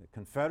 The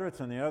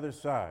Confederates on the other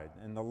side,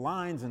 and the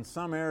lines in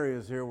some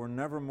areas here were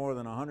never more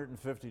than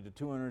 150 to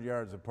 200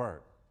 yards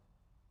apart.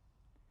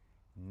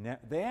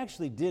 They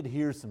actually did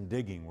hear some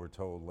digging, we're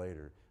told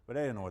later, but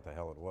they didn't know what the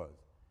hell it was.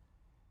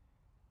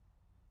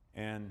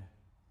 And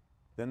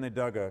then they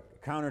dug a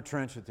counter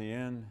trench at the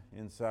end,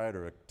 inside,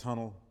 or a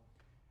tunnel.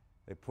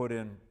 They put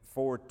in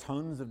 4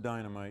 tons of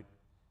dynamite,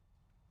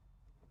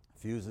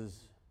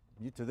 fuses.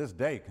 You to this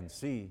day can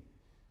see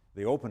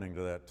the opening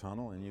to that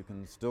tunnel, and you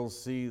can still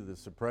see the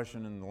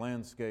suppression in the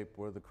landscape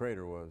where the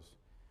crater was.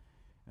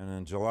 And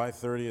on July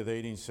 30th,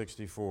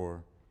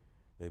 1864,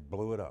 they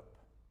blew it up.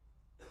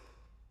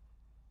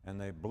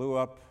 And they blew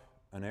up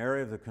an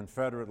area of the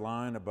Confederate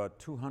line about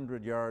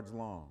 200 yards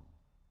long.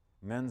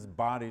 Men's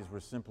bodies were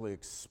simply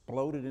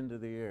exploded into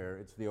the air.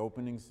 It's the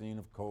opening scene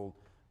of Cold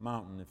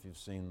Mountain, if you've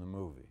seen the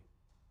movie.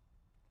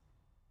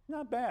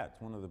 Not bad.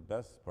 It's one of the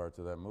best parts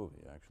of that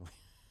movie, actually.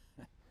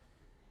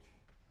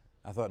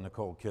 I thought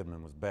Nicole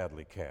Kidman was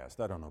badly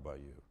cast. I don't know about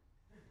you.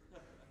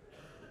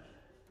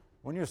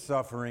 When you're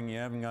suffering, you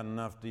haven't got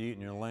enough to eat,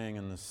 and you're laying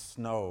in the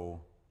snow,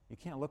 you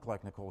can't look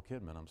like Nicole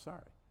Kidman. I'm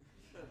sorry.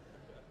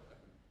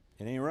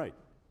 It ain't right.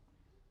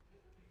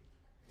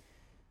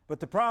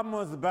 But the problem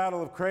was the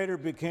Battle of Crater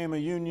became a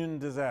Union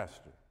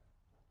disaster.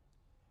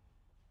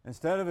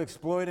 Instead of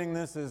exploiting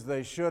this as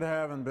they should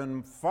have and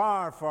been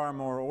far, far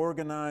more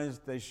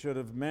organized, they should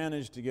have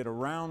managed to get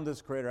around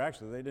this crater.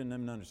 Actually, they didn't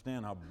even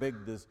understand how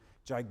big this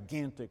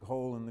gigantic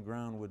hole in the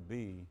ground would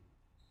be.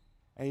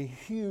 A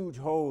huge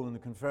hole in the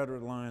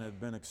Confederate line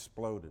had been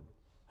exploded,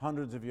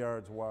 hundreds of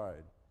yards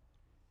wide.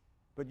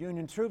 But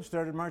Union troops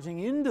started marching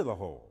into the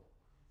hole.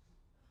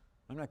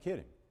 I'm not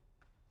kidding.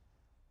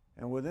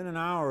 And within an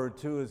hour or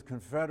two, as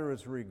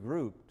Confederates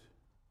regrouped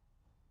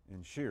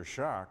in sheer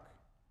shock,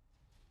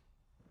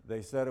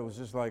 they said it was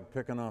just like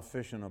picking off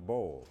fish in a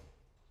bowl.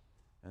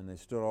 And they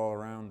stood all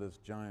around this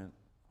giant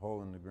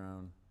hole in the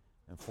ground,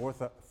 and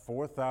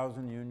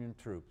 4,000 Union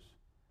troops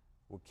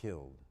were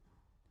killed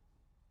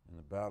in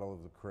the Battle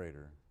of the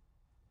Crater,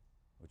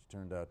 which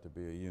turned out to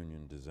be a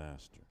Union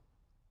disaster.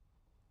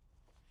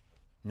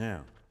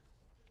 Now,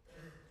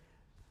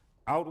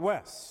 out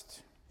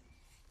west,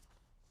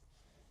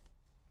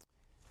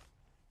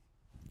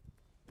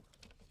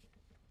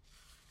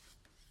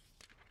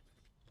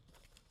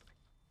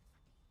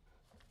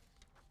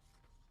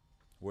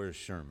 where's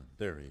Sherman?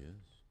 There he is.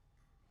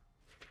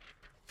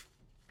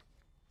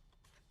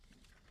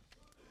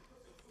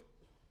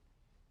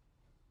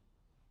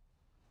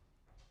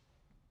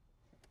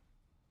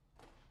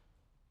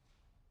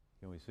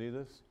 Can we see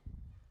this?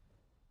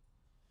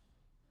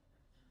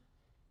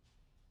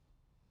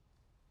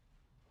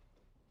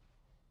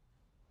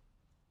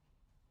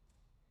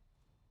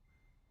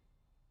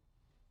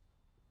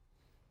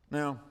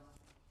 Now,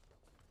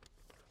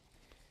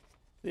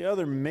 the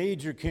other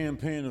major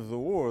campaign of the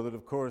war that,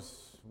 of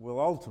course, will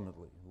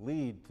ultimately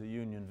lead to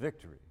Union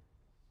victory,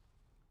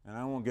 and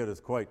I won't get us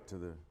quite to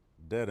the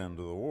dead end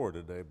of the war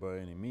today by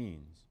any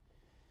means,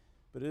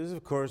 but it is,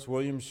 of course,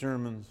 William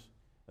Sherman's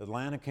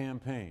Atlanta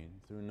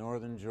campaign through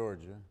northern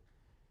Georgia,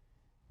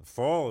 the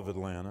fall of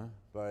Atlanta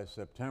by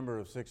September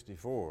of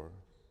 '64.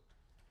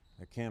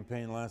 The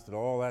campaign lasted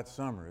all that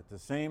summer. At the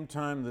same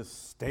time, the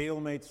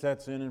stalemate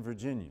sets in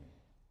Virginia,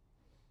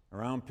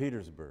 around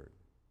Petersburg,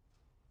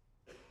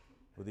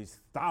 with these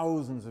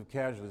thousands of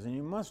casualties. And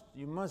you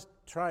must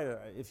try to,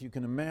 if you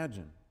can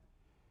imagine,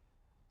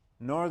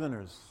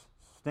 Northerners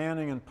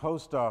standing in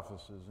post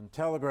offices and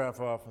telegraph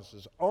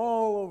offices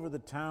all over the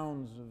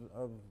towns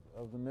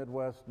of the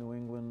Midwest, New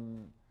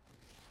England,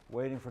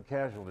 waiting for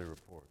casualty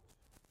reports.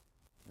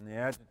 And the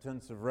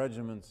adjutants of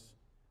regiments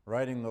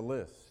writing the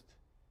list,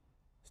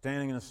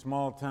 standing in a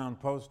small town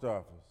post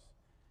office,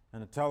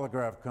 and a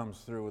telegraph comes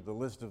through with the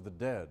list of the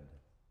dead.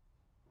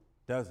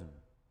 Dozen,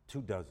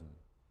 2 dozen,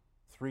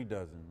 3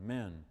 dozen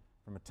men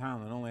from a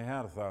town that only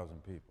had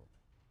 1,000 people.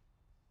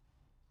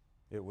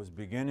 It was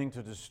beginning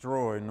to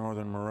destroy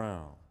Northern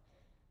morale.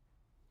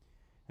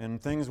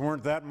 And things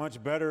weren't that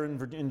much better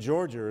in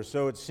Georgia, or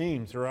so it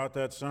seemed throughout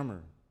that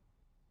summer.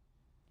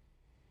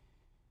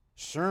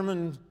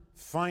 Sherman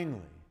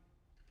finally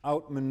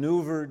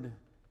outmaneuvered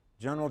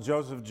General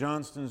Joseph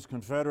Johnston's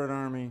Confederate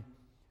Army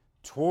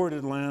toward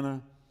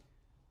Atlanta,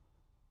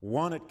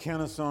 won at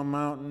Kennesaw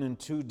Mountain in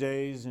 2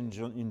 days in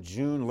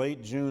June,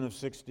 late June of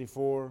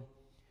 '64,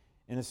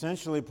 and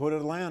essentially put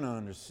Atlanta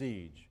under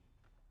siege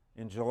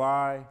in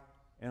July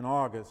and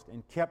August,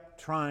 and kept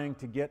trying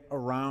to get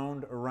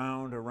around,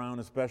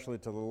 especially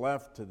to the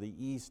left, to the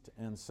east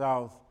and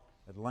south,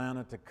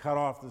 Atlanta, to cut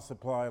off the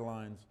supply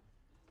lines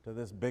to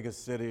this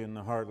biggest city in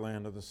the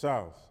heartland of the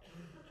South.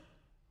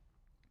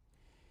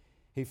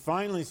 He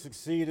finally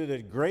succeeded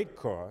at great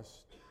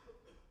cost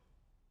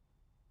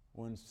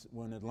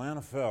when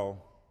Atlanta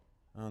fell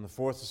on the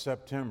 4th of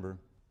September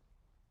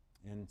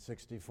in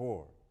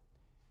 '64.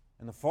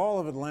 And the fall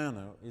of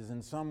Atlanta is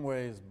in some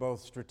ways, both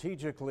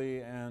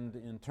strategically and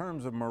in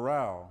terms of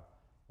morale,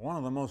 one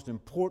of the most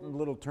important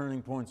little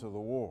turning points of the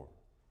war,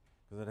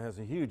 because it has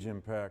a huge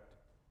impact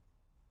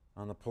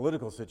on the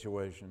political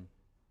situation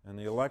and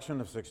the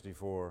election of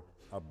 '64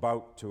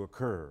 about to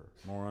occur.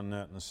 More on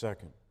that in a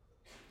second.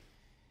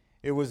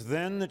 It was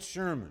then that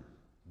Sherman,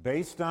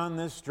 based on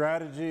this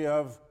strategy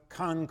of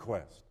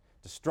conquest,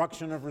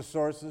 destruction of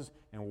resources,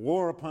 and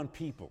war upon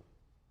people,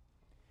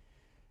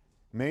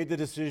 made the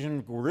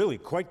decision really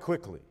quite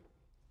quickly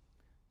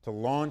to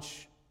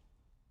launch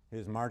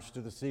his March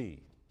to the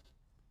Sea.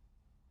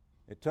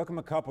 It took him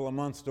a couple of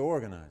months to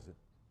organize it,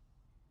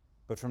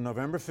 but from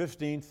November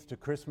 15th to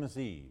Christmas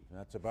Eve,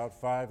 that's about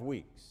 5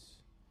 weeks,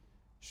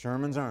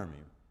 Sherman's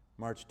army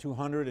marched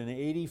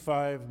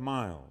 285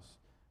 miles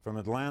from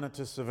Atlanta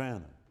to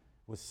Savannah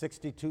with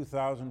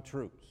 62,000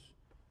 troops.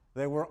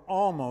 They were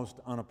almost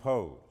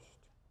unopposed.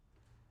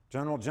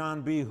 General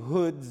John B.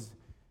 Hood's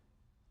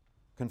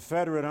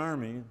Confederate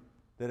army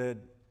that had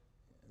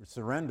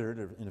surrendered,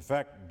 or in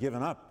effect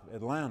given up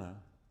Atlanta,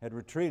 had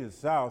retreated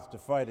south to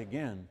fight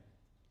again.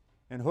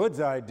 And Hood's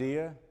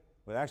idea,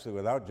 actually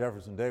without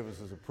Jefferson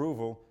Davis's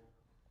approval,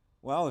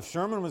 well, if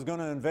Sherman was going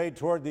to invade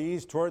toward the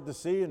east, toward the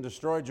sea, and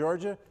destroy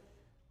Georgia,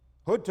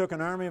 Hood took an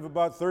army of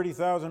about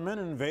 30,000 men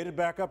and invaded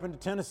back up into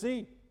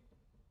Tennessee,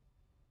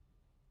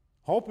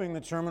 hoping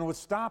that Sherman would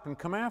stop and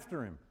come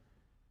after him.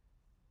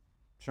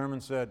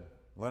 Sherman said,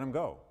 let him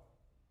go.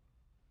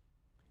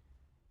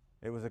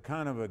 It was a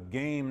kind of a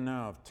game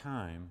now of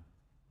time,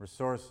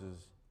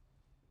 resources,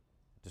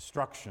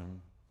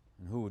 destruction,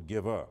 and who would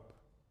give up.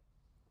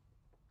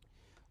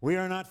 We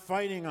are not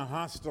fighting a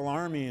hostile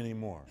army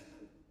anymore,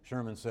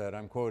 Sherman said.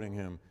 I'm quoting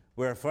him.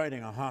 We are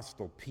fighting a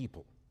hostile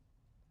people.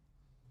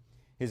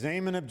 His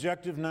aim and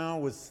objective now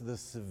was the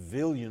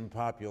civilian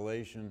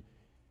population,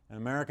 and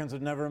Americans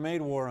had never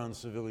made war on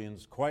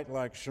civilians quite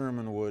like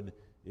Sherman would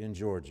in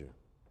Georgia.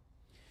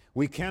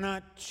 We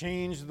cannot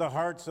change the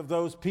hearts of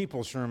those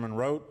people, Sherman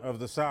wrote, of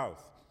the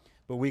South,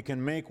 but we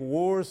can make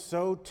war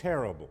so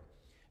terrible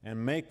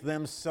and make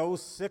them so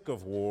sick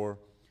of war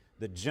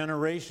that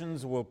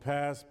generations will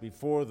pass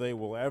before they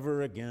will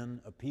ever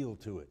again appeal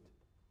to it.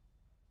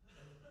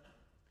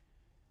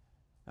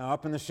 Now,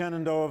 up in the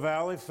Shenandoah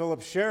Valley,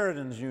 Philip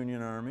Sheridan's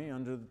Union Army,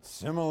 under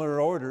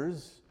similar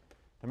orders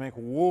to make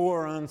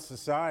war on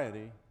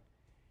society,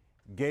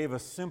 gave a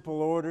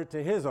simple order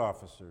to his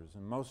officers,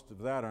 and most of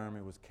that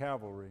army was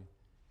cavalry.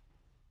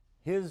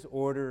 His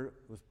order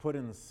was put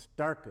in the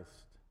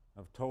starkest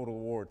of total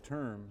war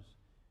terms.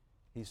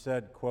 He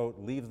said, quote,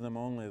 leave them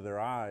only their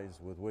eyes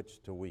with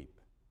which to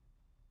weep.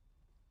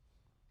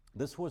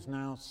 This was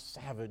now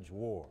savage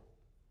war.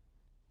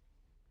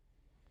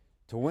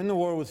 To win the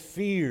war with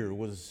fear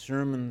was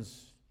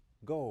Sherman's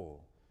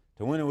goal,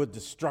 to win it with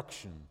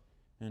destruction,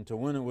 and to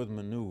win it with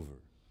maneuver.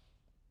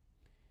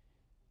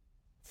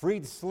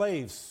 Freed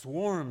slaves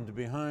swarmed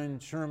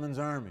behind Sherman's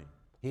army.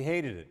 He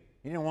hated it.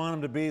 He didn't want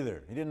them to be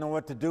there. He didn't know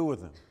what to do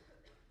with them.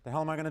 The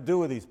hell am I going to do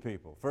with these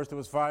people? First it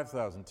was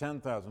 5,000,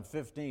 10,000,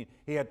 15.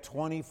 He had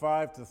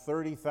 25 to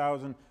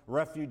 30,000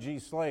 refugee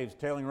slaves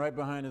tailing right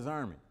behind his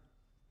army.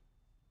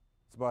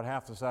 It's about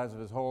half the size of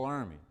his whole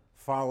army.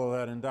 Follow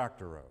that in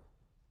Doctorow.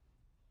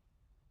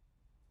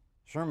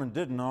 Sherman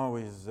didn't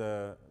always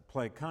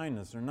play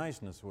kindness or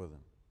niceness with them.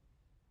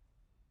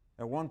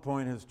 At one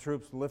point, his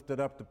troops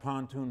lifted up the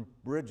pontoon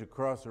bridge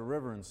across a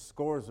river, and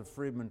scores of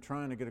freedmen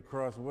trying to get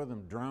across with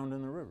him drowned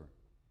in the river.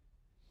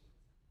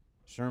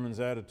 Sherman's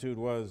attitude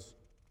was,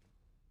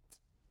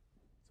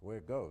 it's the way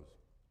it goes.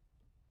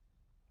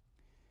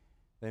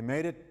 They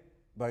made it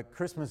by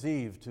Christmas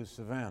Eve to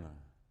Savannah.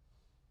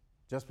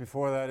 Just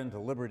before that, into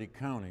Liberty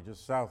County,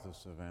 just south of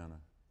Savannah.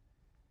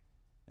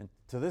 And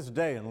to this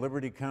day, in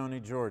Liberty County,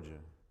 Georgia,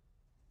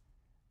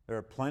 there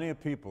are plenty of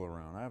people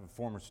around. I have a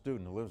former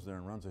student who lives there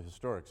and runs a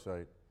historic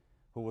site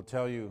who will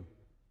tell you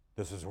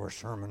This is where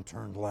Sherman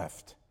turned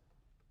left.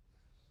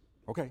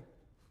 Okay.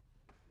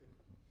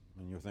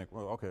 And you think,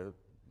 well, okay, it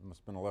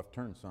must have been a left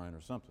turn sign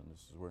or something.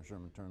 This is where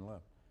Sherman turned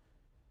left.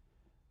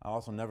 I'll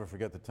also never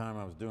forget the time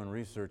I was doing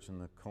research in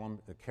the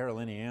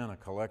Caroliniana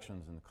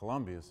collections in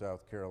Columbia,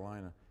 South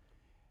Carolina.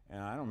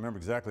 And I don't remember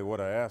exactly what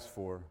I asked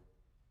for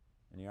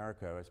in the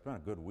archive. I spent a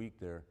good week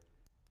there.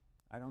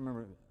 I don't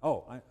remember.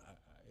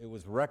 It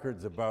was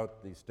records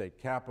about the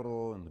state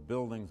capitol and the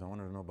buildings. I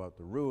wanted to know about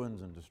the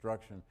ruins and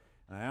destruction.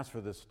 And I asked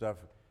for this stuff,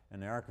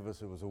 and the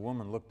archivist, it was a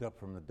woman, looked up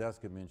from the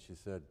desk at me and she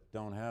said,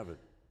 "Don't have it.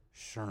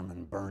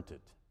 Sherman burnt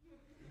it."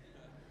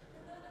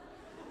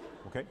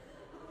 Okay.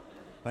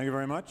 Thank you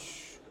very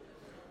much.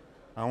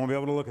 I won't be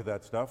able to look at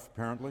that stuff,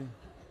 apparently.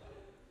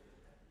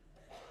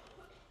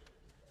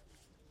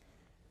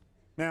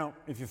 Now,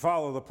 if you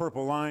follow the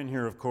purple line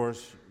here, of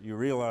course, you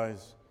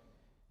realize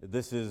that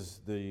this is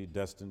the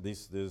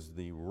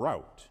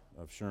route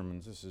of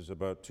Sherman's. This is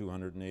about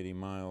 280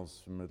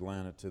 miles from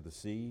Atlanta to the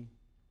sea.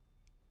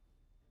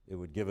 It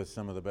would give us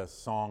some of the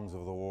best songs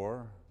of the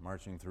war,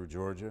 marching through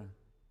Georgia.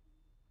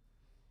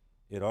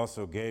 It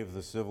also gave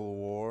the Civil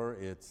War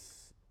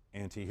its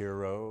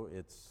anti-hero,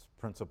 its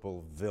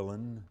principal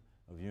villain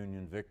of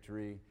Union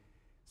victory.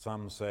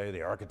 Some say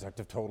the architect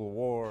of total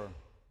war.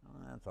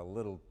 Well, that's a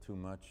little too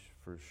much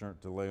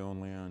to lay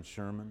only on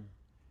Sherman.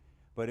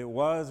 But it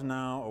was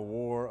now a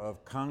war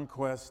of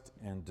conquest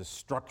and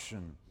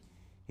destruction.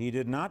 He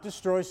did not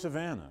destroy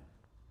Savannah,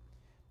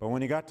 but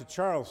when he got to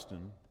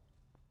Charleston,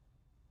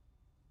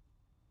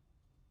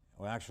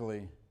 well,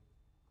 actually,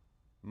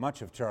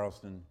 much of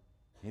Charleston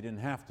he didn't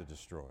have to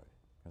destroy,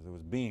 because it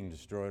was being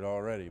destroyed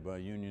already by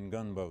Union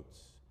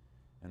gunboats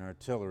and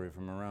artillery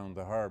from around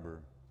the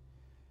harbor.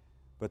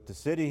 But the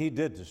city he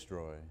did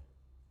destroy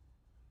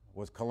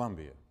was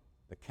Columbia,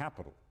 the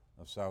capital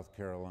of South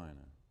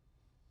Carolina,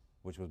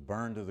 which was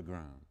burned to the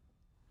ground,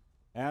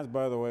 as,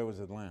 by the way, was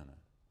Atlanta.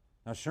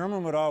 Now,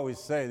 Sherman would always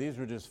say these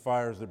were just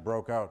fires that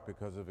broke out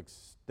because of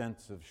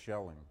extensive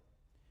shelling.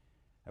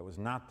 That was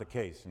not the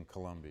case in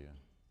Columbia.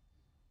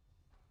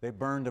 They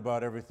burned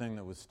about everything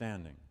that was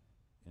standing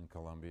in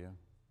Columbia,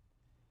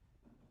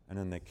 and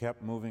then they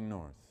kept moving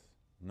north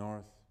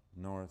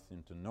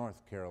into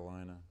North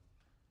Carolina,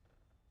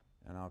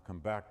 and I'll come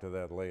back to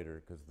that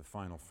later, because the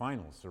final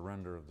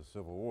surrender of the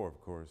Civil War, of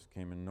course,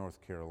 came in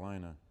North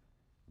Carolina,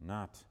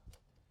 not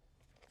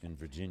in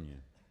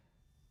Virginia.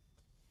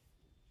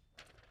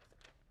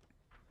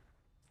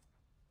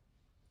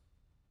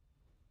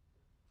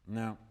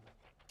 Now,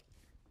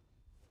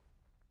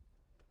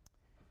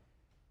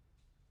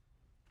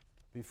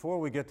 before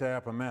we get to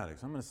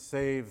Appomattox, I'm going to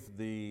save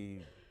the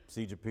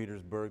siege of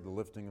Petersburg, the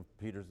lifting of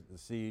the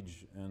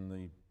siege, and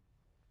the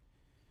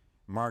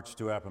march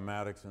to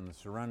Appomattox and the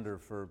surrender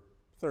for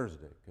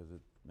Thursday, because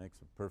it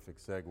makes a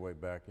perfect segue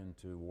back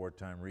into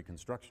wartime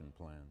reconstruction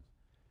plans,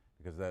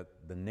 because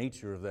the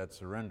nature of that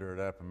surrender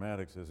at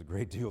Appomattox has a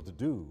great deal to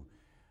do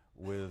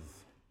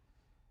with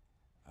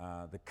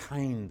the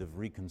kind of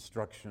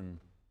reconstruction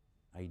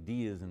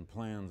ideas and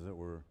plans that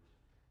were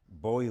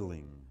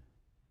boiling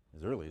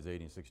as early as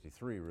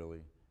 1863,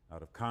 really,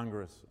 out of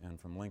Congress and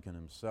from Lincoln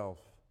himself.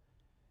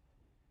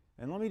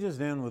 And let me just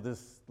end with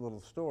this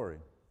little story.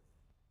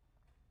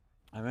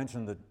 I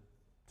mentioned that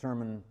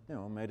Sherman,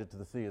 made it to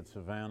the sea at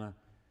Savannah,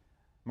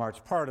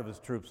 marched part of his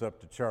troops up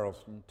to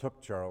Charleston,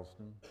 took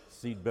Charleston,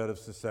 seedbed of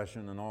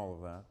secession and all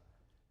of that.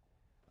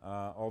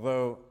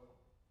 Although,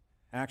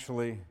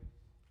 actually,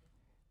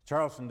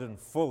 Charleston didn't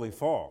fully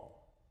fall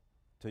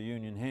to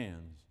Union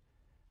hands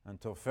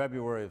until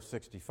February of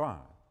 '65.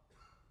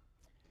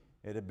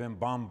 It had been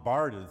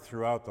bombarded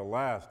throughout the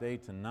last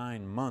 8 to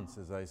 9 months,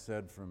 as I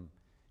said, from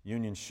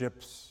Union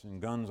ships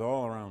and guns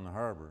all around the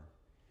harbor.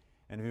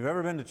 And if you've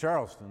ever been to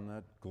Charleston,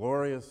 that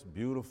glorious,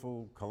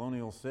 beautiful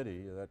colonial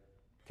city, that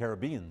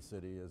Caribbean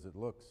city as it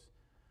looks,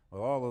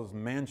 with all those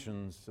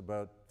mansions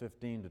about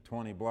 15 to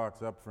 20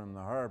 blocks up from the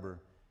harbor,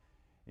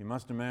 you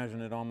must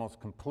imagine it almost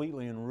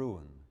completely in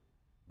ruin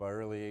by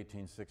early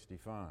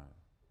 1865.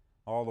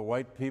 All the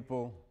white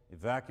people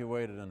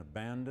evacuated and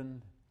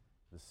abandoned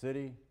the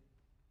city,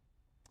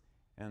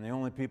 and the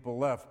only people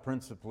left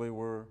principally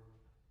were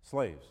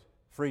slaves,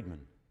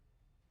 freedmen,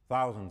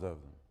 thousands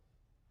of them.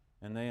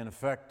 And they, in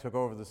effect, took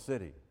over the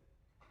city.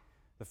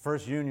 The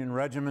first Union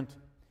regiment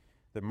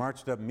that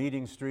marched up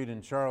Meeting Street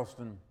in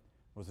Charleston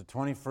was the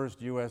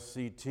 21st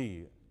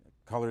USCT,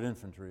 colored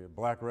infantry, a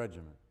black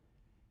regiment.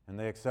 And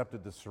they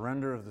accepted the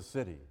surrender of the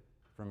city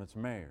from its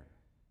mayor.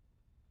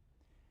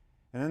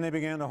 And then they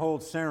began to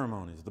hold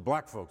ceremonies, the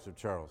black folks of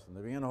Charleston.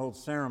 They began to hold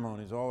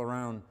ceremonies all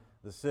around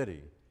the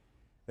city.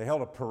 They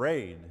held a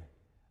parade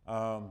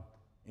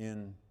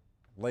in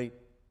late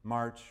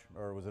March,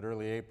 or was it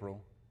early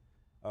April,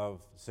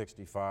 of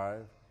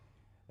 '65.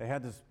 They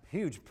had this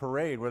huge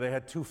parade where they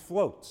had 2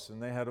 floats,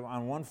 and they had,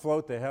 on one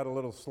float they had a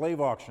little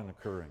slave auction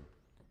occurring,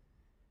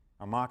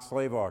 a mock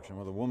slave auction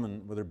with a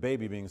woman with her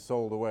baby being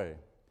sold away.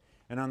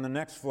 And on the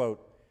next float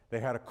they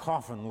had a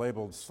coffin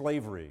labeled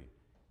slavery,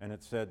 and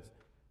it said,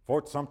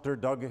 "Fort Sumter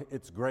dug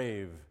its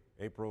grave,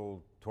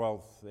 April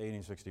 12th,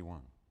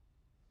 1861.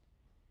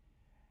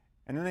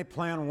 And then they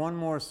planned one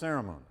more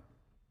ceremony.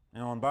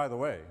 And by the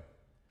way,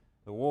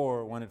 the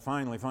war, when it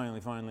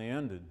finally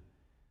ended,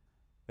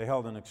 they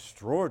held an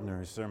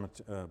extraordinary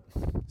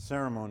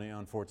ceremony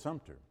on Fort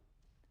Sumter.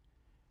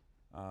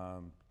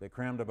 They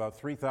crammed about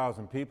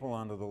 3,000 people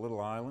onto the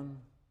little island.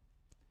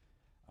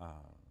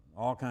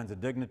 All kinds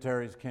of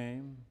dignitaries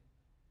came.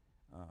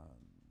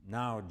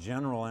 Now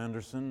General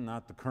Anderson,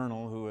 not the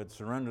colonel who had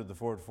surrendered the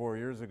fort 4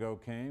 years ago,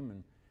 came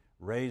and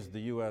raised the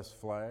U.S.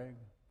 flag.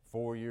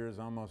 4 years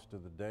almost to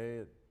the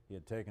day he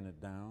had taken it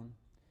down.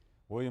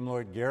 William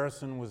Lloyd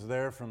Garrison was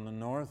there from the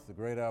North, the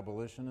great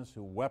abolitionist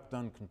who wept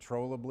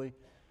uncontrollably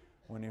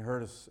when he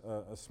heard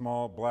a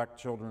small black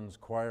children's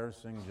choir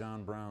sing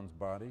John Brown's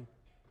Body.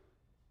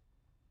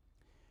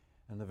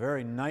 And the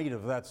very night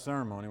of that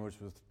ceremony,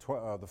 which was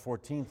the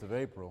 14th of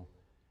April,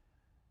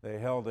 they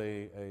held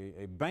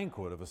a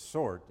banquet of a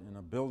sort in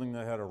a building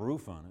that had a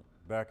roof on it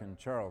back in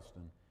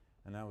Charleston.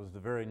 And that was the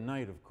very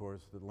night, of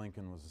course, that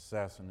Lincoln was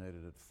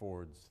assassinated at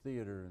Ford's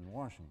Theater in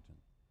Washington.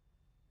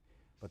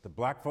 But the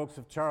black folks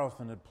of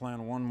Charleston had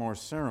planned one more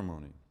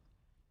ceremony.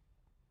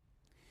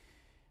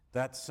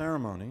 That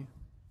ceremony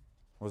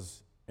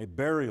was a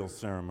burial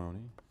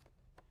ceremony.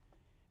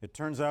 It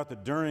turns out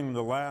that during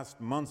the last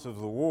months of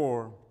the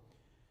war,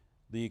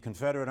 the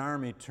Confederate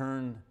Army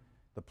turned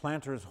the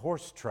Planters'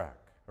 horse track,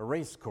 a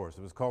race course,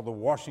 it was called the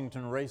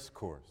Washington Race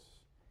Course,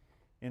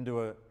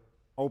 into an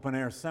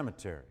open-air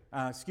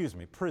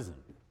prison.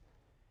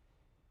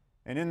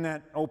 And in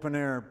that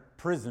open-air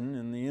prison,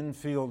 in the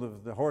infield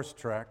of the horse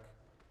track,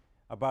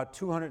 about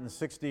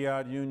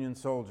 260-odd Union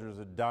soldiers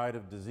had died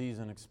of disease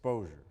and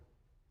exposure.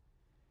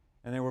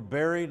 And they were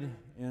buried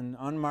in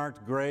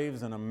unmarked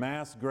graves in a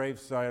mass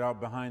gravesite out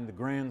behind the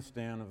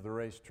grandstand of the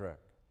racetrack.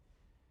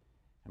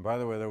 And by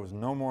the way, there was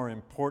no more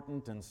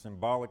important and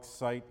symbolic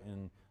site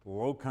in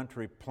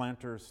low-country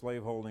planter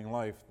slaveholding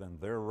life than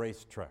their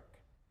racetrack.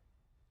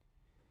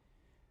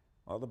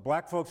 Well, the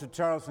black folks at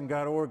Charleston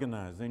got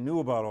organized. They knew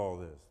about all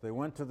this. They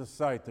went to the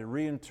site. They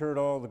reinterred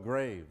all the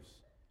graves,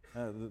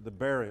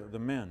 the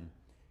men.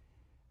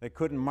 They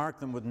couldn't mark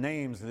them with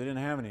names. They didn't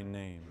have any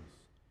names.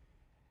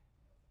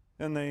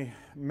 Then they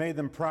made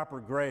them proper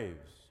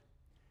graves.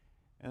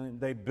 And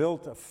they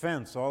built a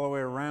fence all the way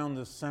around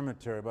this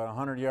cemetery, about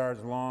 100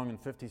 yards long and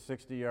 50,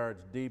 60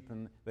 yards deep,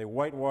 and they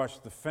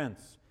whitewashed the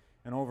fence.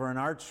 And over an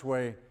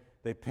archway,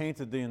 they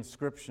painted the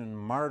inscription,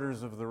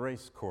 Martyrs of the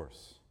Race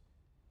Course.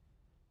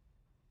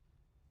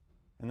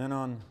 And then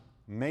on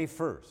May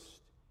 1st,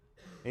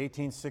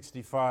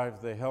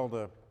 1865, they held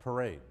a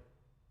parade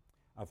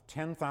of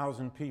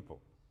 10,000 people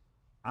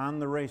on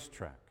the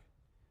racetrack,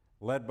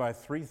 led by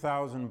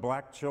 3,000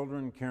 black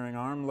children carrying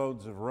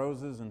armloads of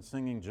roses and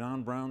singing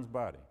John Brown's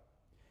Body.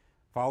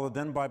 Followed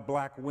then by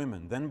black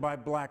women, then by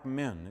black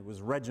men. It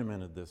was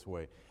regimented this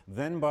way.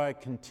 Then by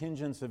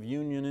contingents of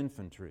Union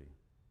infantry.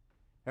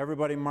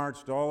 Everybody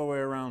marched all the way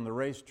around the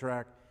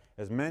racetrack.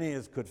 As many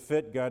as could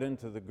fit got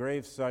into the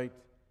gravesite.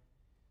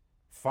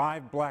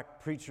 5 black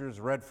preachers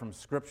read from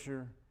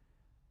Scripture.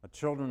 A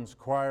children's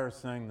choir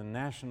sang the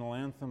national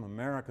anthem,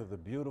 America the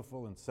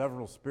Beautiful, and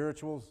several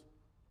spirituals.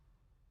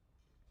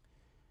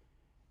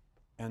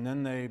 And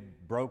then they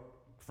broke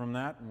from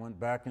that and went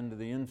back into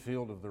the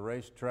infield of the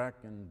racetrack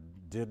and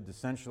did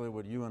essentially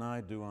what you and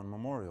I do on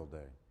Memorial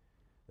Day.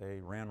 They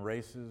ran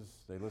races,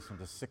 they listened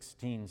to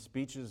 16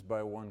 speeches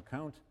by one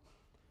count,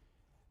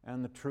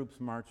 and the troops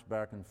marched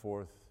back and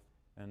forth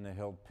and they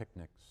held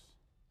picnics.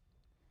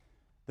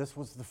 This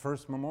was the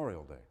first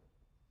Memorial Day.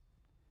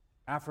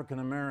 African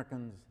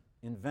Americans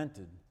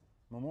invented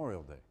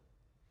Memorial Day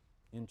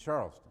in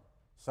Charleston,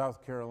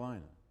 South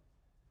Carolina.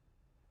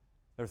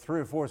 There are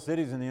 3 or 4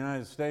 cities in the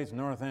United States,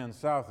 north and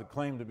south, that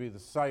claim to be the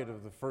site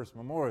of the first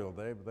Memorial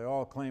Day, but they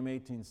all claim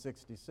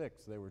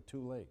 1866. They were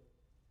too late.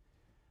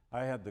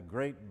 I had the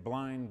great,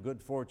 blind,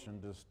 good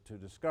fortune to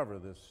discover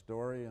this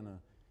story in a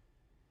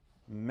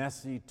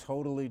messy,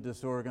 totally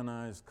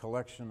disorganized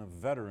collection of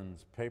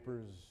veterans'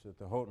 papers at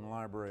the Houghton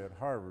Library at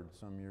Harvard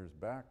some years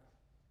back.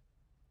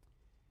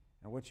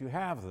 And what you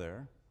have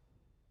there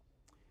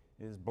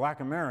is black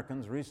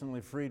Americans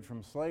recently freed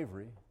from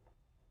slavery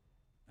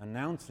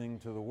announcing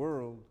to the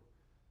world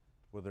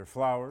with their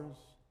flowers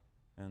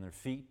and their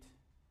feet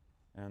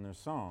and their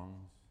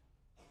songs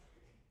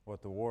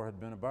what the war had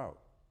been about.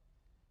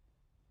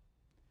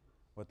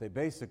 What they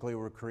basically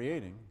were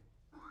creating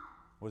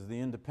was the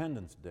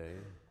Independence Day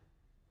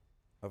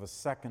of a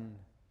second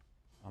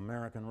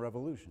American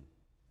Revolution.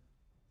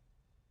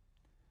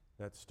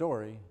 That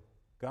story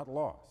got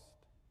lost.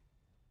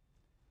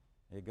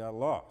 It got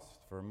lost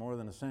for more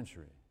than a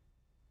century.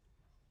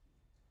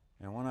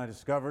 And when I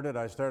discovered it,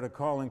 I started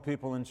calling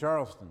people in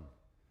Charleston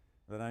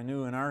that I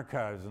knew in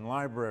archives and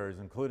libraries,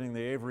 including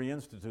the Avery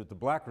Institute, the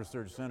Black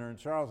Research Center in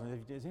Charleston. Have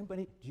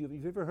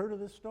you ever heard of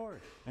this story?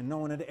 And no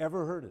one had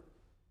ever heard it.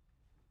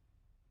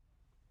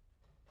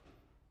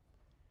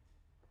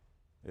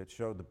 It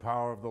showed the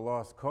power of the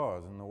lost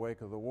cause in the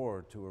wake of the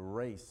war to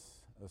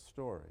erase a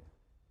story.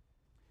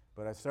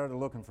 But I started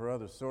looking for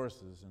other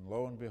sources, and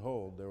lo and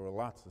behold, there were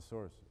lots of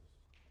sources.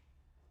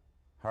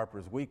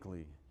 Harper's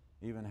Weekly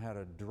even had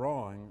a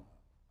drawing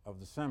of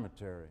the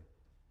cemetery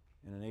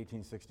in an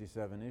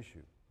 1867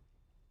 issue.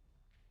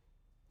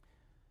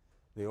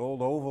 The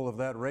old oval of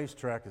that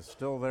racetrack is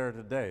still there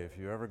today. If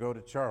you ever go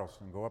to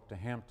Charleston, go up to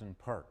Hampton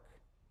Park.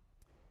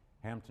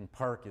 Hampton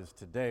Park is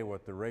today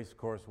what the race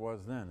course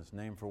was then. It's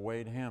named for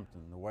Wade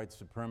Hampton, the white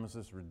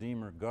supremacist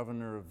redeemer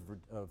governor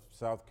of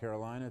South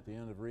Carolina at the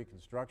end of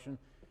Reconstruction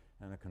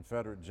and a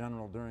Confederate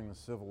general during the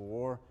Civil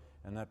War.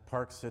 And that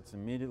park sits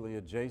immediately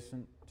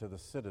adjacent to the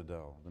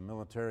Citadel, the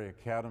military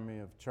academy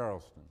of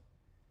Charleston.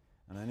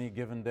 On any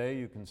given day,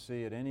 you can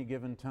see at any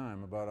given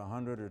time about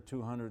 100 or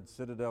 200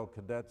 Citadel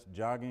cadets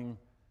jogging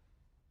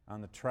on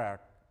the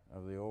track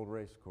of the old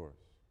race course.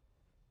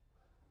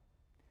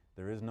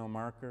 There is no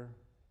marker,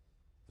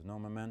 there's no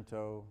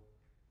memento,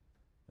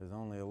 there's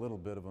only a little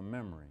bit of a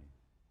memory.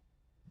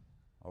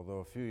 Although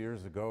a few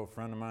years ago, a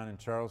friend of mine in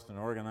Charleston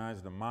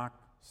organized a mock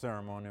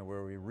ceremony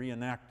where we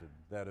reenacted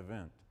that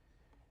event,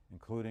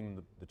 including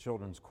the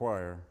children's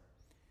choir,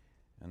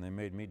 and they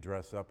made me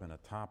dress up in a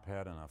top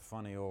hat and a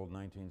funny old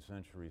 19th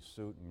century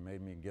suit and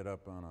made me get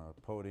up on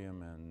a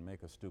podium and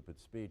make a stupid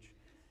speech.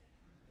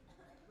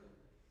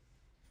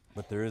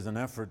 But there is an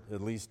effort,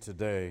 at least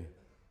today,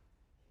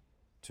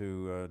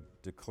 to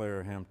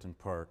declare Hampton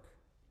Park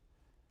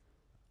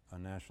a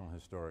National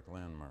Historic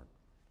Landmark.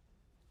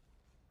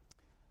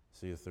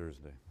 See you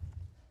Thursday.